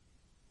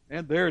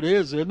 And there it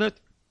is, isn't it?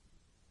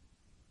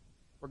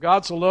 For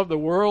God so loved the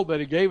world that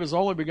He gave His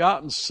only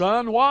begotten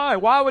Son. Why?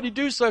 Why would He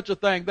do such a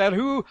thing? That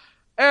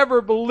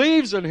whoever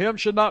believes in Him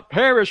should not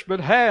perish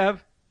but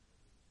have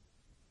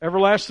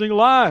everlasting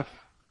life.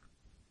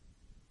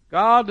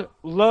 God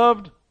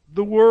loved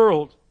the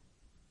world.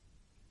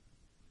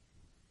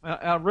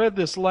 I read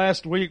this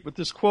last week, but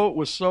this quote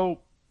was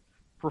so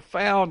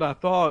profound, I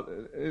thought,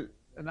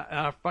 and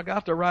I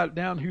forgot to write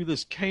down who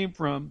this came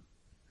from.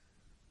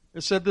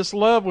 It said this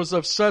love was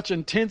of such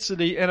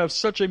intensity and of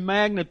such a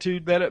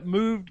magnitude that it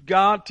moved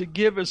God to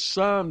give His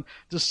Son,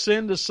 to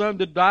send His Son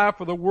to die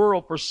for the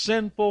world, for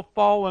sinful,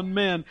 fallen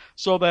men,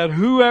 so that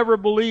whoever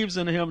believes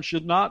in Him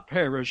should not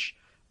perish,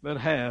 but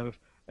have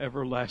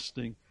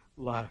everlasting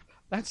life.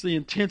 That's the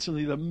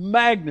intensity, the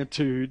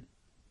magnitude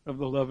of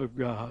the love of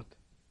God.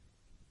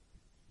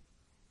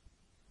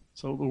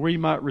 So that we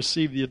might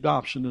receive the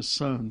adoption as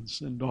sons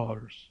and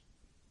daughters.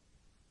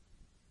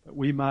 That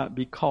we might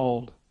be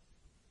called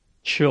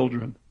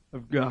children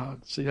of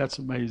God. See, that's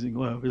amazing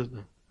love, isn't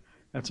it?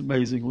 That's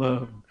amazing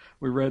love.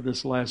 We read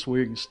this last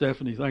week, and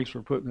Stephanie, thanks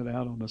for putting it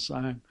out on the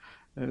sign.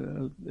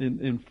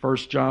 In 1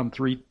 John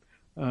 3,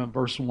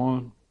 verse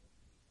 1.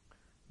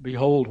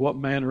 Behold, what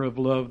manner of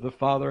love the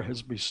Father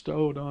has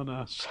bestowed on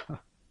us. How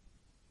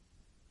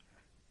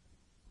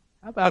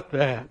about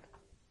that?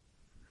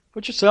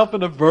 Put yourself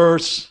in a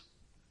verse.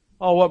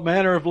 Oh, what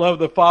manner of love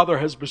the Father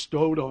has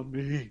bestowed on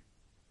me.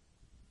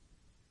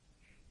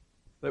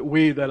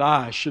 That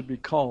I should be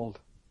called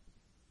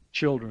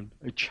children,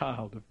 a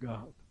child of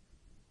God.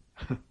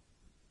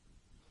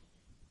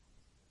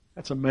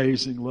 That's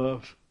amazing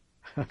love.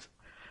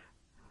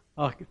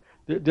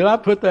 Did I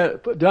put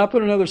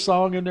another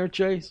song in there,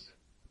 Chase?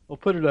 Well,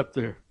 put it up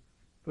there.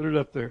 Put it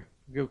up there.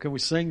 Can we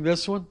sing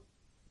this one?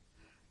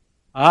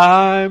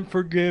 I'm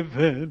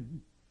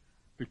forgiven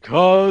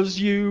because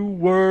you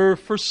were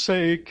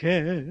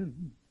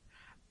forsaken.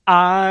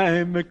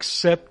 I'm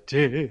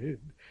accepted.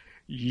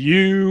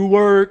 You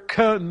were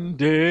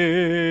condemned.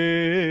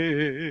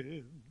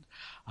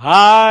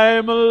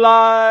 I'm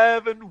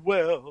alive and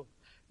well.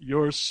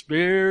 Your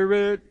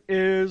Spirit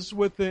is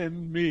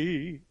within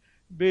me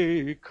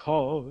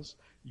because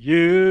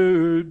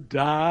You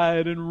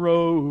died and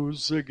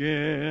rose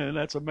again.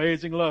 That's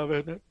amazing love,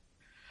 isn't it?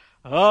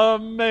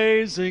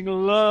 Amazing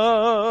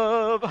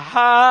love,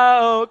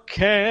 how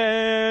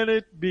can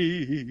it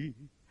be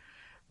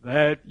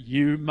that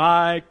you,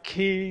 my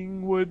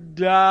King, would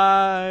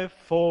die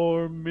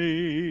for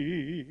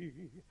me?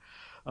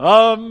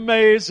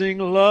 Amazing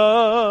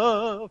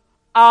love,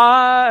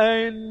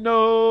 I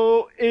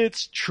know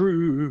it's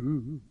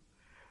true,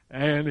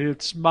 and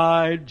it's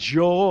my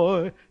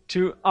joy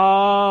to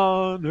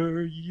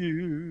honor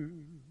you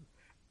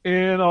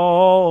in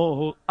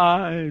all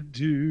I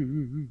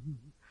do.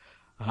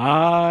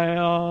 I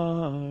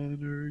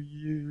honor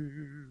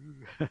you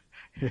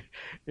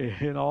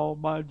in all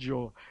my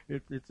joy.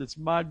 It's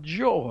my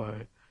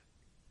joy,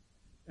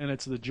 and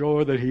it's the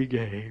joy that He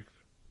gave.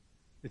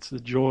 It's the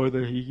joy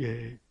that He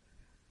gave.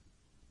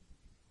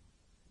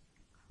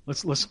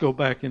 Let's go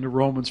back into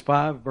Romans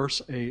 5,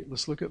 verse 8.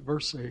 Let's look at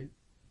verse 8.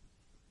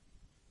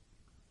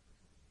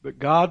 But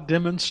God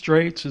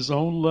demonstrates His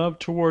own love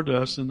toward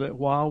us in that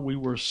while we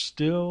were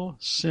still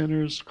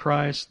sinners,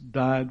 Christ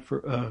died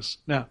for us.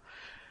 Now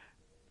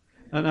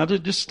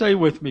just stay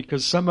with me,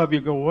 because some of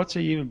you go, what's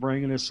he even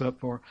bringing this up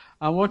for?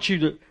 I want you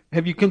to,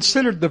 have you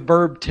considered the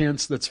verb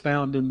tense that's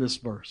found in this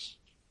verse?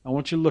 I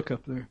want you to look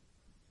up there.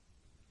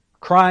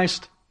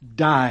 Christ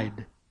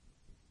died.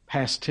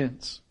 Past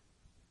tense.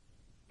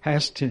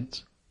 Past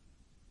tense.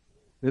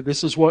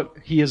 This is what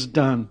He has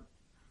done.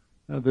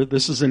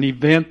 This is an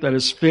event that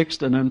is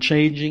fixed and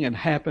unchanging and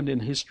happened in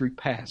history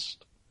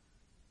past.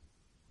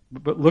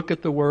 But look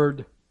at the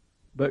word,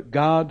 but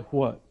God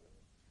what?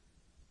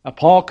 Now,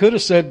 Paul could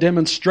have said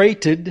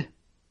demonstrated,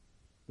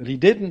 but he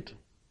didn't.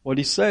 What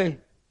did he say?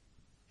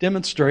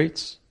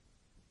 Demonstrates.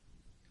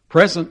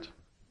 Present.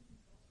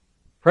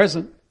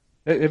 Present.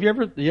 Have you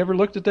ever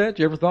looked at that?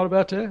 You ever thought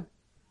about that?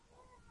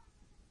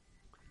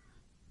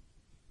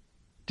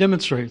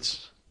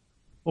 Demonstrates.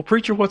 Well,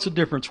 preacher, what's the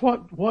difference?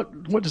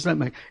 What does that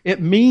mean? It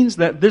means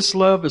that this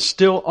love is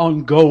still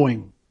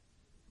ongoing.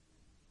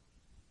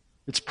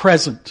 It's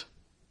present.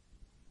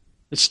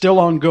 It's still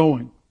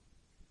ongoing.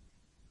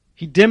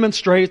 He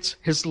demonstrates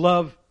His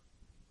love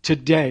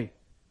today.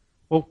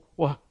 Well,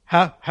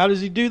 how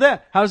does He do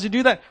that? How does He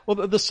do that?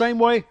 Well, the same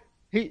way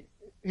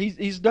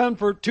He's done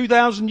for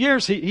 2,000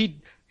 years.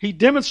 He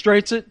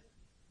demonstrates it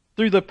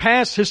through the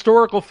past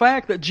historical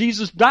fact that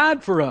Jesus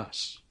died for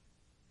us.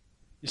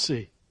 You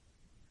see.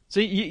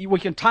 We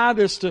can tie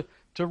this to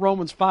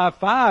Romans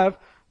 5:5.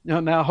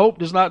 Now, hope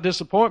does not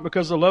disappoint,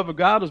 because the love of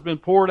God has been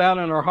poured out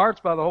in our hearts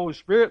by the Holy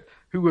Spirit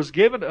who was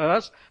given to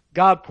us.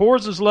 God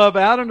pours His love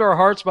out into our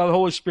hearts by the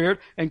Holy Spirit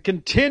and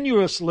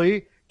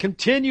continually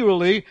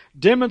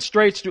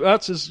demonstrates to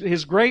us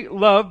His great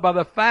love by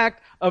the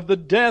fact of the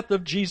death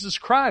of Jesus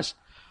Christ.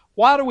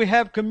 Why do we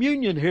have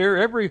communion here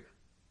every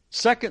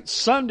second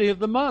Sunday of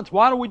the month?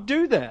 Why do we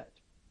do that?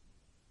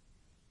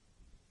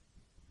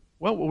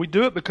 Well, we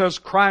do it because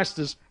Christ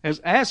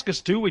has asked us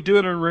to. We do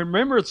it in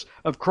remembrance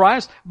of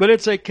Christ, but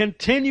it's a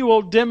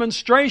continual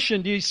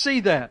demonstration. Do you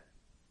see that?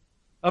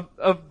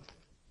 Of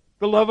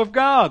the love of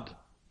God.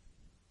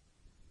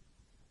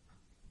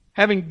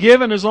 Having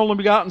given His only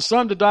begotten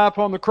Son to die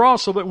upon the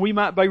cross so that we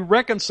might be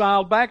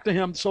reconciled back to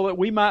Him, so that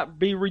we might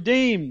be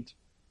redeemed.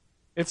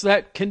 It's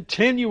that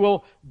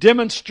continual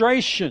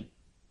demonstration.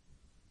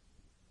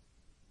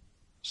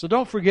 So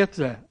don't forget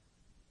that.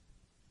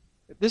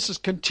 This is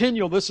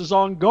continual. This is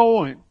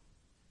ongoing.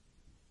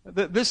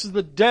 This is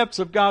the depths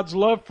of God's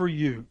love for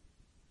you,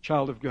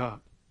 child of God.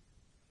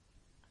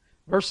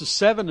 Verses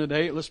 7 and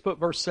 8. Let's put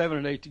verse 7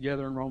 and 8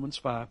 together in Romans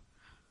 5.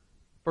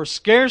 For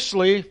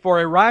scarcely for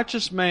a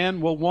righteous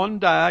man will one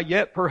die,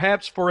 yet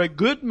perhaps for a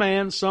good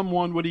man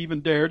someone would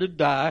even dare to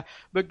die.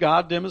 But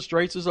God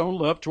demonstrates His own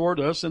love toward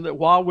us in that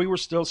while we were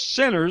still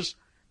sinners,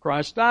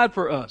 Christ died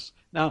for us.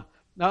 Now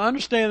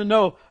understand and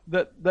know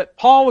that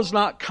Paul is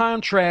not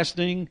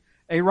contrasting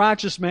a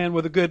righteous man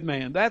with a good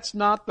man. That's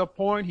not the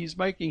point he's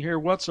making here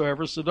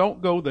whatsoever, so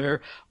don't go there.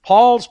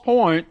 Paul's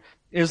point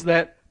is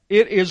that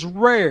it is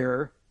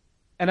rare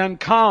and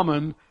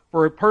uncommon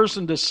for a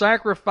person to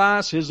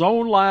sacrifice his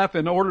own life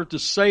in order to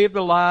save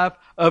the life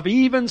of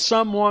even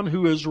someone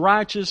who is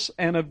righteous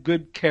and of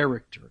good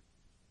character.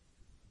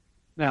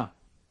 Now,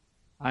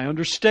 I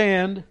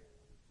understand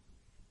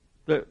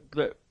that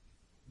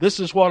this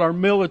is what our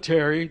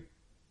military,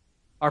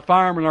 our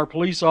firemen, our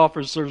police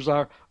officers,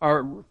 our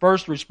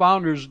first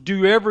responders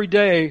do every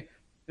day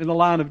in the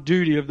line of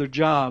duty of their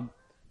job,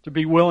 to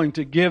be willing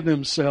to give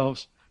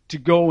themselves to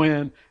go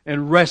in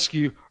and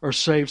rescue or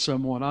save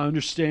someone. I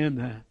understand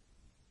that.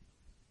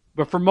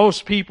 But for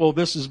most people,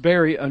 this is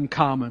very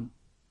uncommon.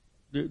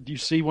 Do you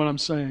see what I'm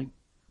saying?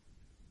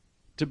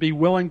 To be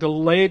willing to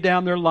lay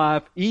down their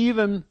life,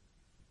 even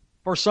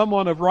for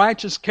someone of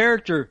righteous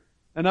character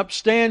and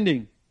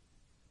upstanding.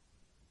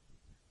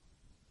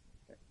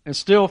 And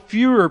still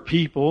fewer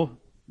people,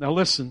 now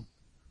listen,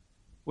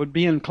 would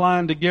be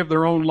inclined to give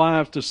their own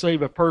lives to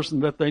save a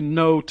person that they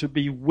know to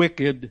be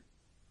wicked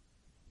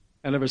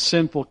and of a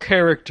sinful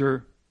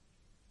character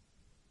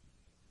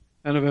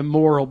and of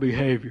immoral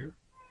behavior.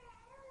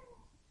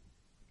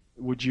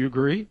 Would you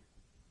agree?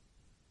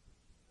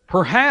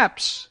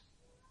 Perhaps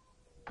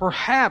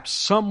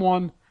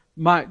someone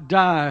might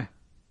die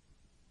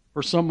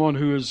for someone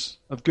who is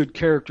of good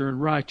character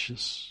and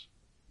righteous.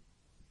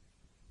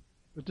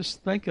 But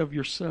just think of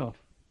yourself.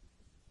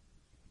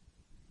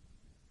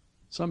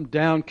 Some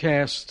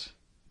downcast,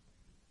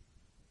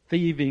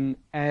 thieving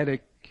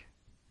addict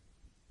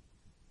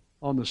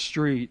on the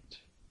street.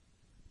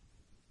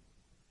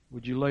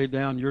 Would you lay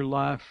down your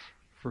life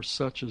for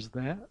such as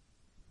that?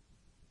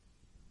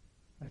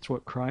 That's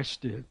what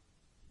Christ did.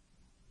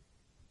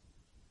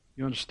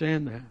 You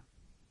understand that?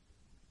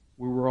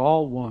 We were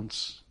all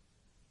once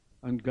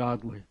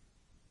ungodly,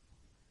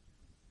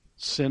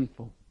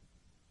 sinful,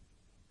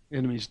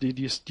 enemies. Do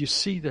you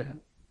see that?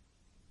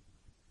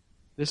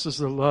 This is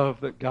the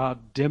love that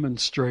God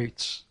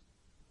demonstrates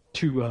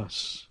to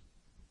us.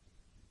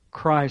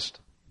 Christ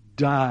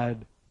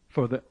died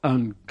for the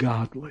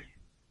ungodly.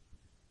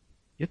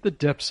 Get the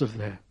depths of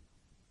that.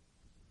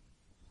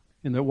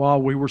 And that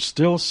while we were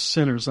still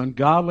sinners,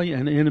 ungodly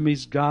and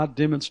enemies, God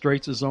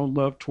demonstrates His own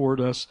love toward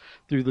us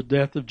through the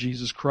death of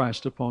Jesus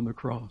Christ upon the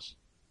cross.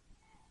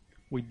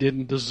 We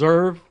didn't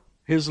deserve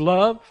His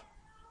love.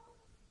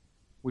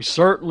 We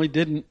certainly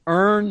didn't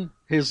earn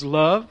His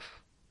love.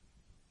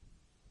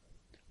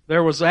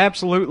 There was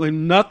absolutely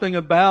nothing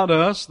about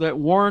us that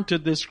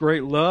warranted this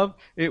great love.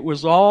 It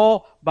was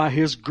all by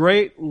His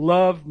great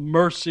love,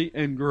 mercy,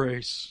 and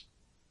grace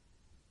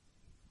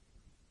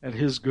at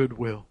His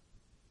goodwill.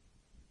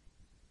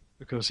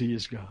 Because He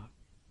is God.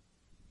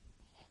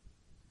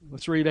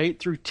 Let's read 8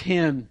 through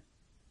 10.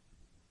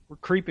 We're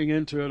creeping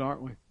into it,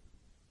 aren't we?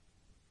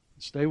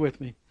 Stay with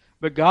me.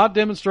 But God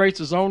demonstrates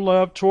His own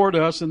love toward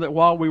us in that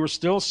while we were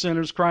still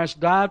sinners, Christ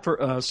died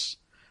for us.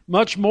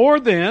 Much more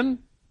then,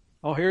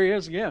 oh, here He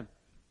is again.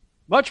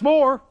 Much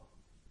more.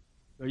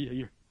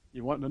 You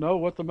want to know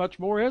what the much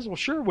more is? Well,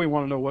 sure, we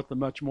want to know what the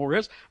much more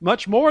is.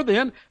 Much more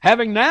then,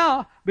 having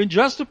now been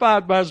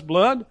justified by His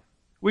blood,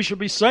 we shall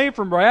be saved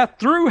from wrath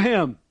through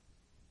Him.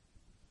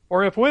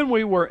 Or if when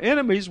we were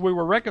enemies, we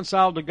were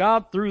reconciled to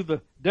God through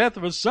the death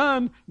of His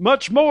Son,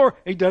 much more,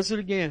 He does it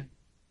again.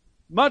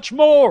 Much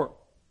more.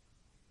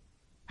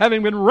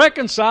 Having been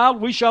reconciled,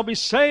 we shall be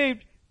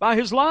saved by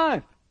His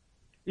life.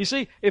 You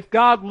see, if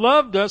God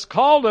loved us,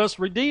 called us,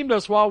 redeemed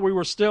us while we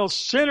were still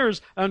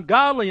sinners,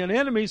 ungodly, and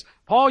enemies,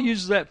 Paul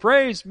uses that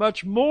phrase,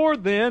 much more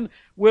then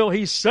will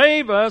He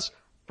save us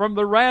from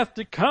the wrath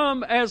to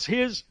come as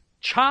His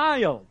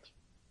child.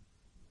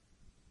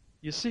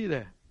 You see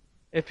that?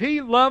 If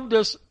He loved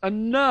us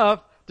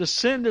enough to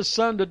send His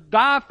Son to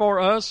die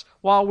for us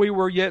while we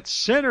were yet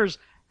sinners,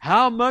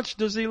 how much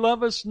does He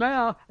love us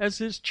now as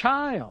His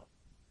child?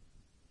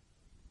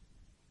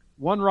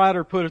 One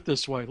writer put it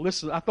this way.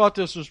 Listen, I thought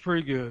this was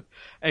pretty good.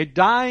 A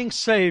dying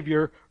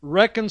Savior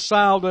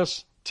reconciled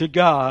us to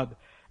God.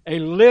 A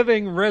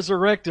living,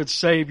 resurrected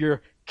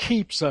Savior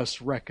keeps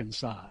us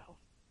reconciled.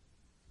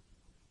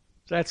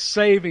 That's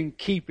saving,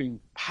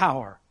 keeping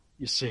power,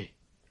 you see.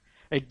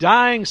 A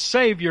dying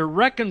Savior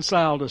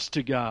reconciled us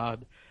to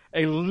God.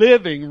 A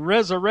living,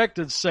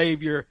 resurrected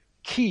Savior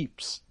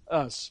keeps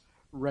us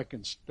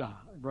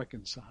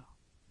reconciled.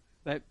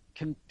 That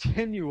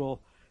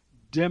continual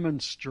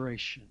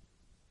demonstration,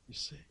 you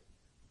see.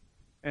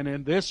 And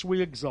in this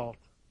we exalt.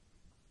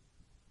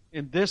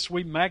 In this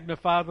we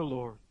magnify the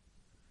Lord.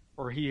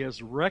 For He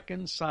has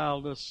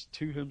reconciled us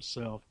to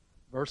Himself.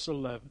 Verse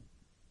 11.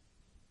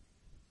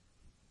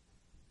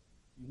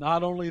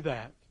 Not only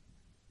that.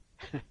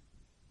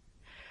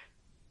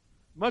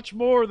 Much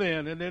more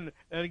then, and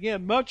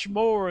again, much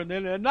more,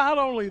 and not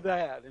only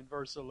that in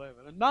verse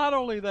 11, and not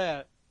only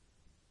that,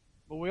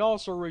 but we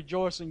also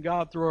rejoice in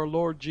God through our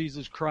Lord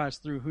Jesus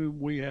Christ, through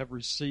whom we have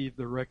received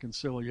the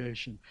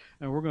reconciliation.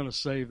 And we're going to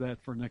save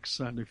that for next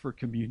Sunday, for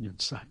Communion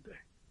Sunday.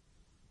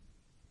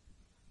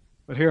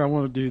 But here I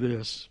want to do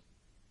this.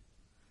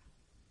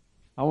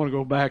 I want to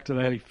go back to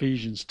that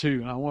Ephesians 2,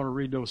 and I want to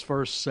read those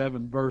first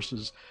 7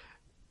 verses.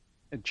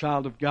 And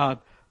child of God,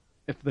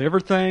 if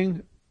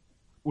everything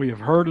we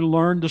have heard and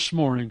learned this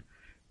morning,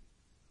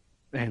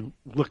 and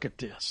look at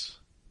this.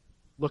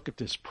 Look at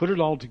this. Put it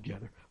all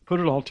together. Put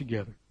it all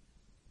together.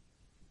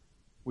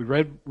 We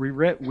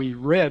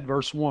read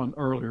verse 1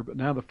 earlier, but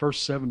now the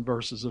first 7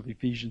 verses of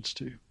Ephesians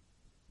 2.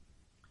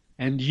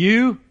 And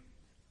you,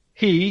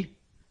 He,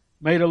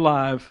 made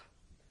alive,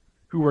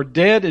 who were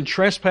dead in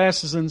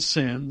trespasses and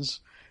sins,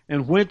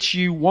 in which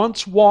you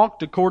once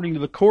walked according to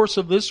the course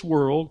of this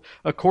world,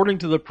 according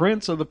to the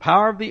prince of the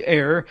power of the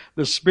air,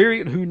 the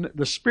spirit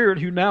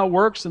who now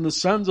works in the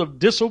sons of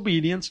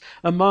disobedience,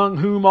 among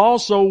whom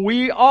also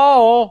we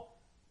all,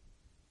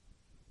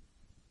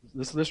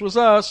 this was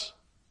us,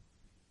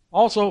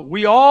 also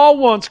we all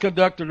once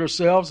conducted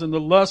ourselves in the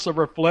lusts of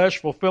our flesh,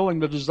 fulfilling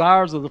the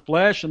desires of the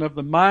flesh and of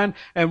the mind,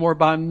 and were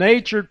by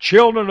nature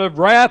children of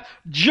wrath,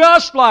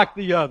 just like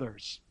the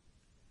others.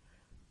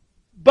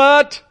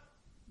 But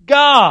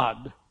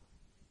God,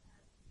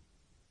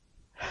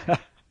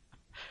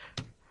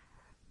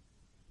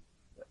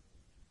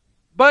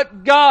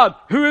 but God,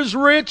 who is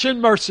rich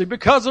in mercy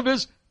because of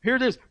His, here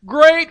it is,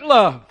 great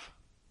love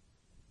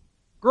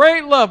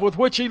great love with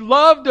which He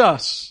loved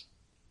us,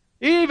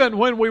 even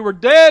when we were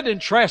dead in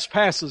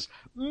trespasses,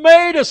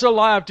 made us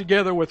alive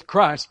together with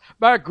Christ.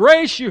 By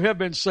grace you have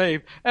been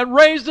saved, and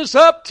raised us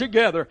up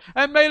together,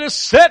 and made us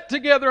sit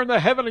together in the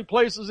heavenly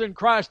places in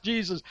Christ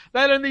Jesus,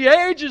 that in the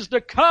ages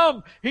to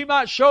come He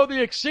might show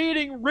the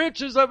exceeding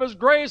riches of His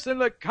grace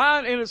and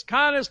His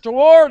kindness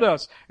toward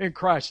us in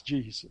Christ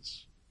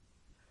Jesus.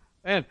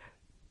 And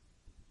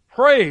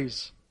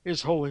praise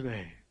His holy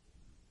name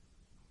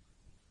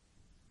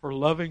for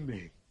loving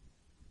me,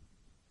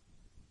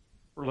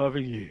 for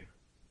loving you.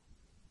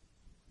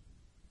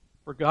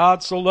 For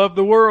God so loved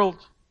the world.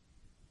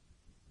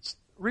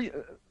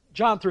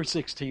 John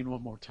 3:16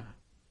 one more time.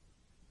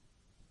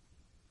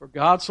 For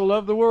God so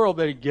loved the world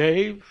that He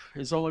gave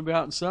His only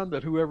begotten Son,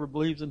 that whoever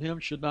believes in Him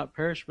should not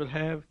perish but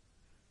have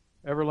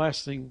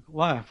everlasting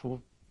life.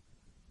 Well,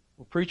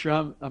 preacher,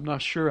 I'm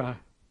not sure I've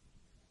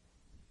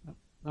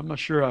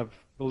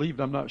believed.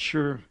 I'm not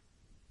sure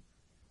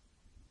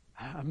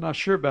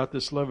about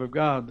this love of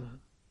God.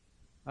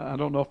 I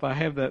don't know if I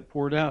have that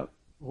poured out.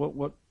 What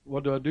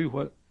do I do?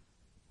 What?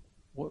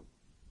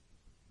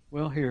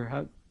 Well, here,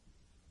 I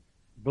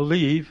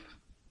believe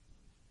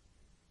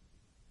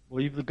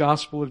the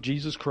gospel of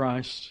Jesus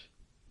Christ,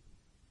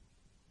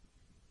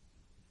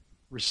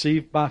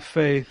 received by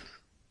faith,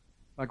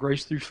 by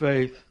grace through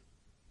faith,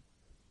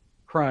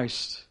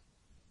 Christ.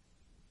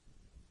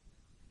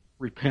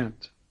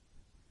 Repent.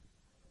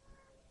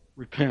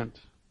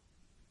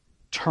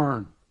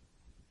 Turn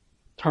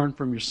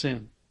from your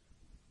sin.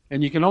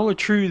 And you can only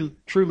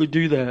truly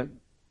do that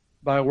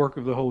by a work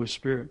of the Holy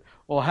Spirit.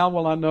 Well, how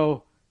will I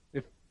know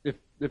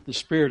if the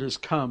Spirit has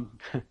come?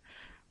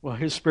 Well,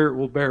 His Spirit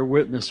will bear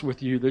witness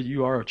with you that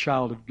you are a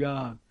child of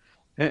God.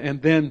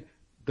 And then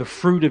the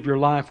fruit of your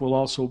life will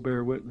also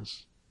bear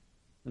witness.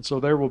 And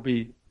so there will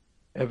be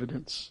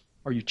evidence.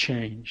 Are you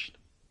changed?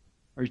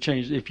 Are you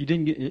changed?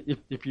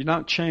 If you're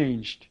not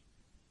changed,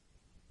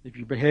 if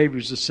your behavior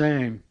is the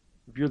same,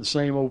 if you're the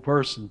same old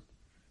person,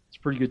 it's a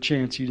pretty good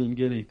chance you didn't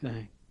get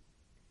anything.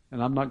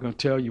 And I'm not going to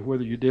tell you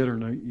whether you did or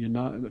not.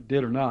 I'm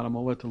going to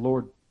let the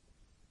Lord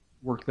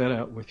work that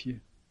out with you.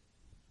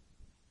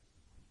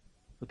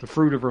 But the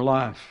fruit of our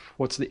life,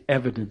 what's the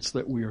evidence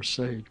that we are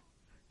saved?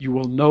 You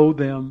will know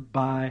them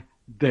by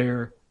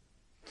their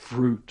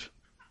fruit.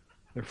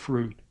 Their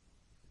fruit.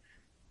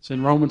 It's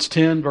in Romans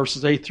 10,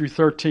 verses 8 through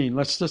 13.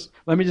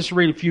 Let me just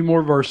read a few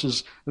more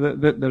verses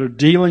that are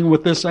dealing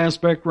with this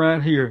aspect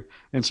right here.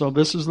 And so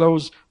this is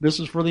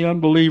for the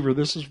unbeliever.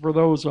 This is for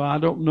those, I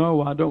don't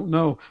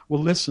know.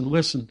 Well,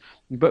 listen.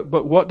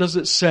 But what does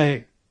it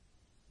say?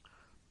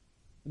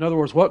 In other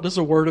words, what does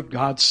the Word of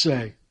God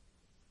say?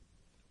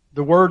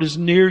 The Word is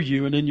near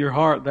you and in your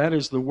heart. That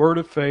is the word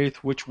of faith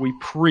which we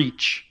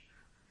preach.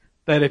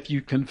 That if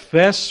you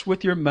confess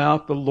with your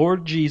mouth the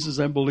Lord Jesus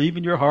and believe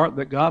in your heart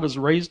that God has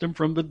raised Him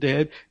from the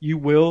dead, you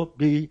will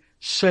be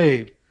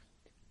saved.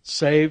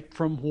 Saved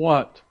from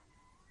what?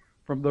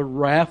 From the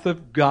wrath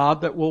of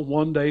God that will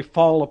one day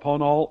fall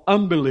upon all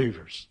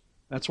unbelievers.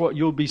 That's what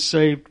you'll be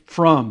saved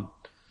from.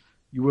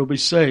 You will be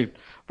saved.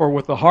 For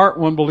with the heart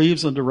one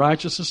believes unto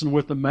righteousness, and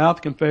with the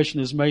mouth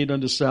confession is made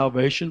unto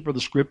salvation. For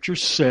the Scripture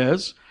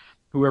says,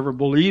 whoever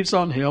believes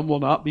on Him will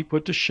not be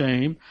put to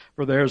shame,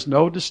 for there is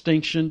no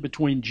distinction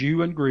between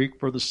Jew and Greek,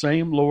 for the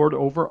same Lord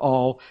over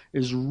all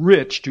is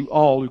rich to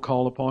all who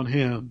call upon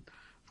Him.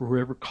 For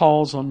whoever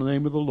calls on the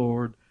name of the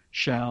Lord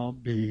shall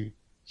be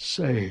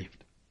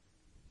saved.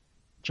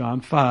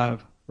 John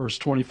 5, verse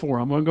 24.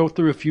 I'm going to go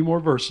through a few more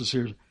verses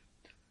here.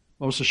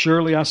 Most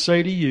assuredly I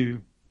say to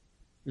you,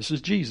 this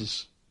is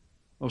Jesus.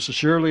 Most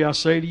assuredly I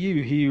say to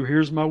you, he who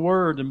hears my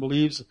word and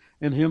believes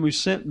in Him who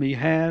sent me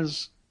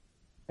has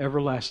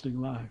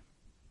everlasting life,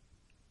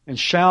 and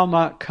shall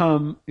not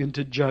come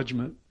into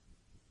judgment,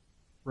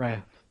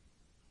 wrath,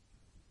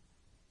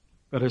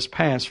 but has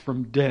passed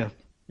from death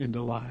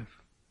into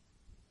life.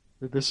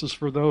 That this is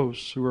for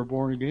those who are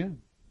born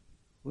again.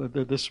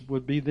 That this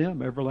would be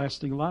them,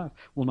 everlasting life.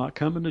 Will not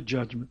come into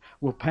judgment,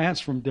 will pass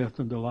from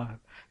death into life.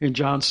 In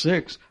John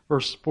 6,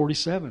 verse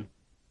 47,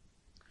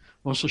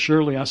 most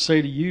assuredly I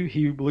say to you,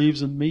 he who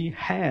believes in me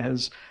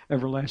has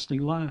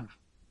everlasting life.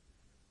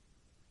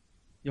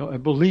 A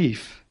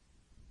belief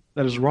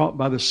that is wrought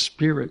by the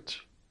Spirit.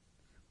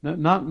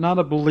 Not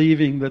a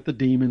believing that the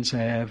demons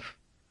have.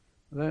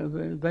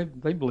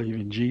 They believe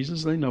in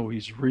Jesus. They know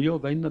He's real.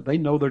 They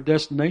know their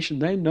destination.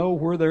 They know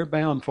where they're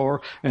bound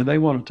for, and they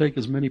want to take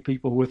as many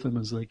people with them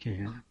as they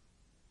can.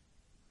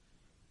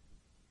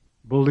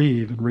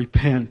 Believe and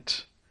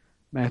repent.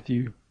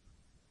 Matthew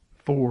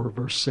 4,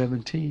 verse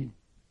 17.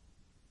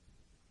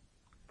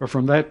 For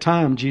from that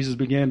time Jesus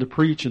began to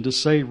preach and to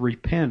say,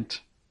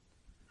 repent,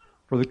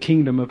 for the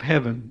kingdom of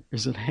heaven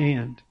is at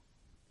hand.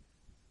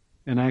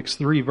 In Acts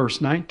 3,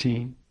 verse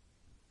 19,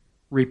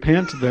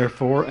 repent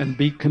therefore and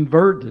be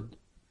converted,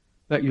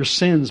 that your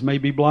sins may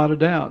be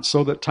blotted out,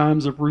 so that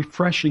times of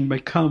refreshing may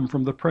come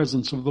from the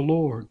presence of the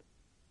Lord.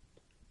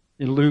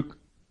 In Luke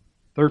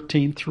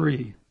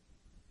 13:3,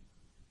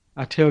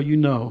 I tell you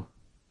no,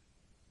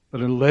 but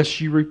unless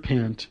you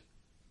repent,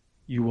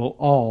 you will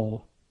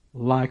all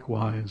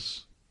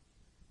likewise,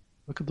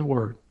 look at the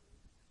word,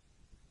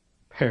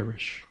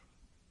 perish.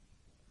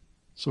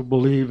 So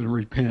believe and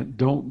repent.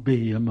 Don't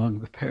be among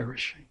the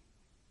perishing.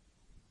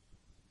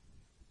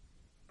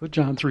 Put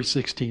John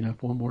 3:16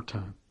 up one more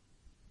time.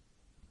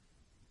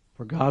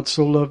 For God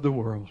so loved the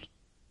world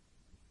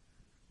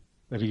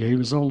that he gave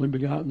his only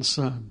begotten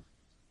Son,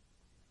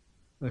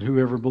 that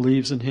whoever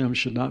believes in him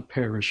should not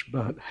perish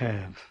but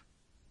have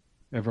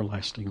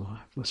everlasting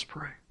life. Let's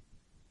pray.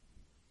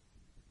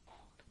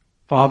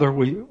 Father,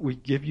 we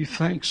give you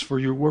thanks for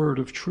your word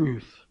of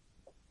truth.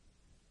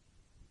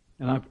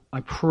 And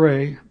I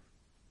pray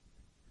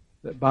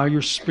that by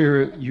your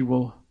Spirit you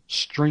will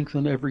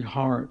strengthen every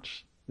heart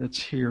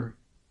that's here.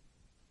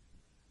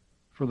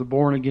 For the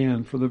born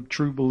again, for the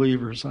true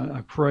believers,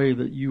 I pray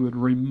that you would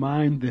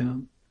remind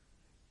them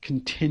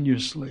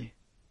continuously,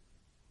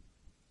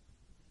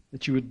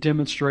 that you would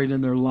demonstrate in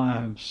their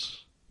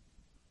lives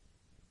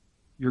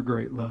your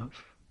great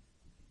love.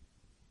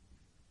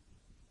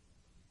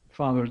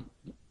 Father,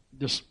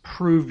 just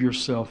prove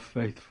yourself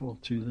faithful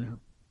to them.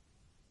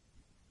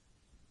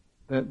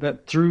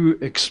 That through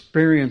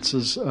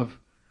experiences of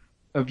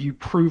you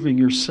proving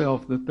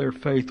yourself, that their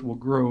faith will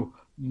grow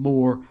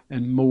more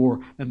and more,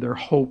 and their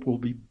hope will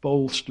be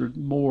bolstered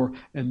more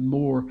and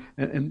more,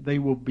 and they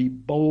will be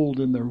bold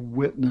in their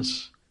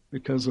witness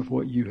because of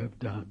what you have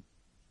done.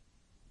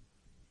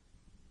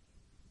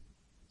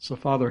 So,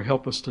 Father,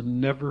 help us to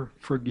never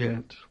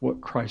forget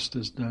what Christ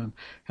has done.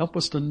 Help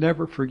us to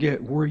never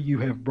forget where you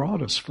have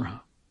brought us from,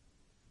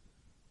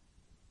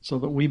 so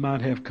that we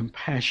might have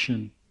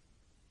compassion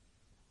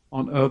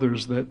on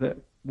others that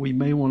we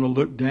may want to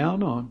look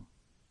down on,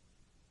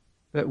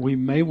 that we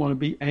may want to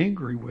be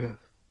angry with,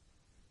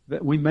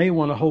 that we may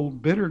want to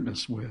hold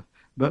bitterness with.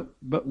 But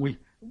we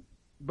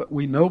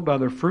know by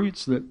their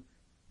fruits that,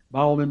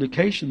 by all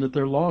indication, that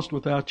they're lost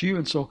without you.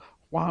 And so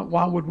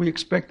why would we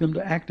expect them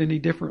to act any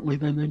differently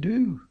than they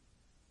do?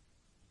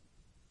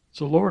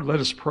 So Lord,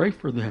 let us pray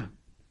for them.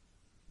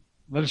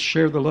 Let us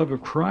share the love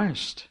of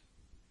Christ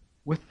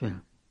with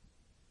them.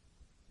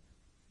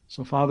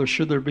 So Father,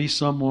 should there be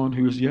someone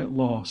who is yet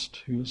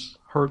lost, who has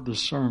heard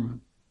this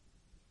sermon,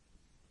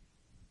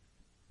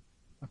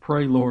 I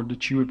pray, Lord,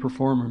 that you would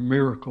perform a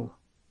miracle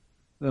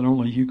that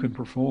only you can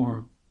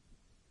perform.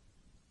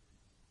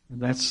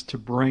 And that's to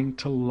bring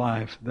to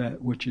life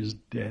that which is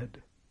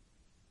dead.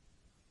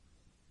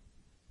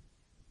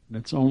 And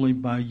it's only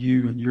by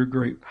you and your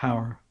great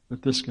power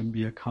that this can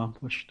be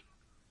accomplished.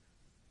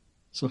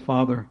 So,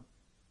 Father,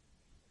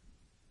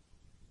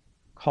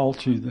 call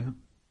to them.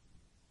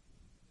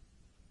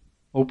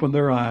 Open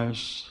their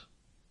eyes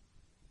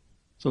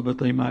so that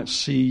they might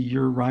see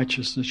your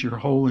righteousness, your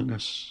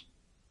holiness,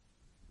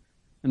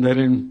 and that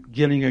in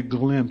getting a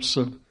glimpse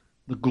of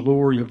the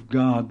glory of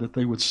God, that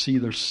they would see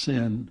their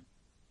sin,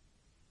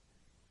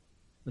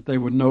 that they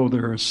would know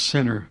they're a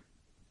sinner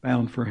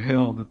bound for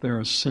hell, that they're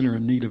a sinner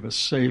in need of a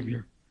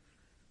Savior.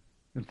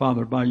 And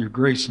Father, by your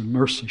grace and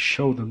mercy,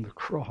 show them the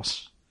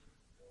cross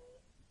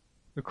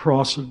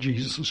of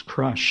Jesus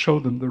Christ. Show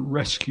them the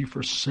rescue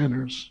for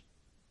sinners.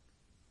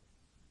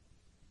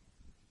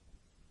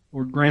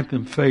 Lord, grant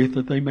them faith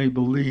that they may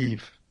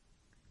believe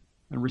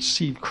and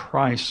receive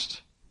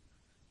Christ,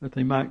 that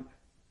they might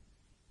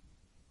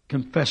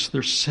confess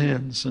their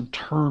sins and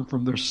turn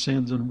from their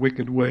sins and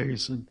wicked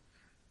ways and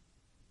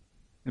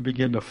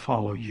begin to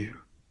follow you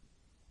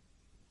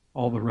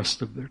all the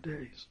rest of their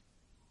days.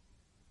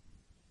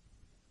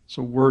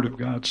 So, Word of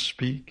God,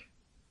 speak.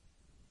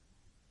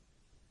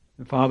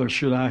 And Father,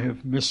 should I have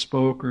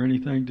misspoke or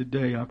anything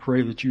today, I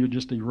pray that you would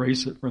just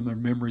erase it from their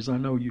memories. I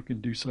know you can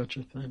do such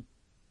a thing.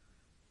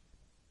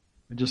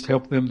 And just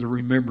help them to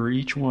remember,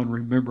 each one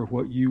remember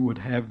what you would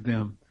have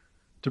them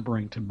to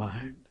bring to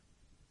mind.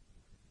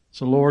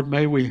 So Lord,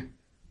 may we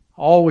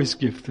always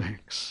give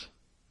thanks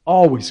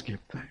for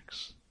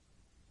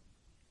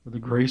the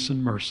grace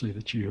and mercy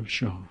that you have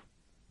shown,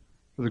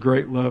 for the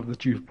great love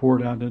that you've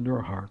poured out into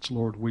our hearts.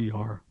 Lord, we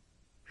are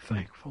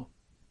thankful.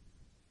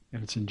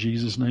 And it's in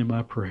Jesus' name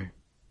I pray.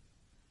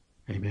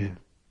 Amen.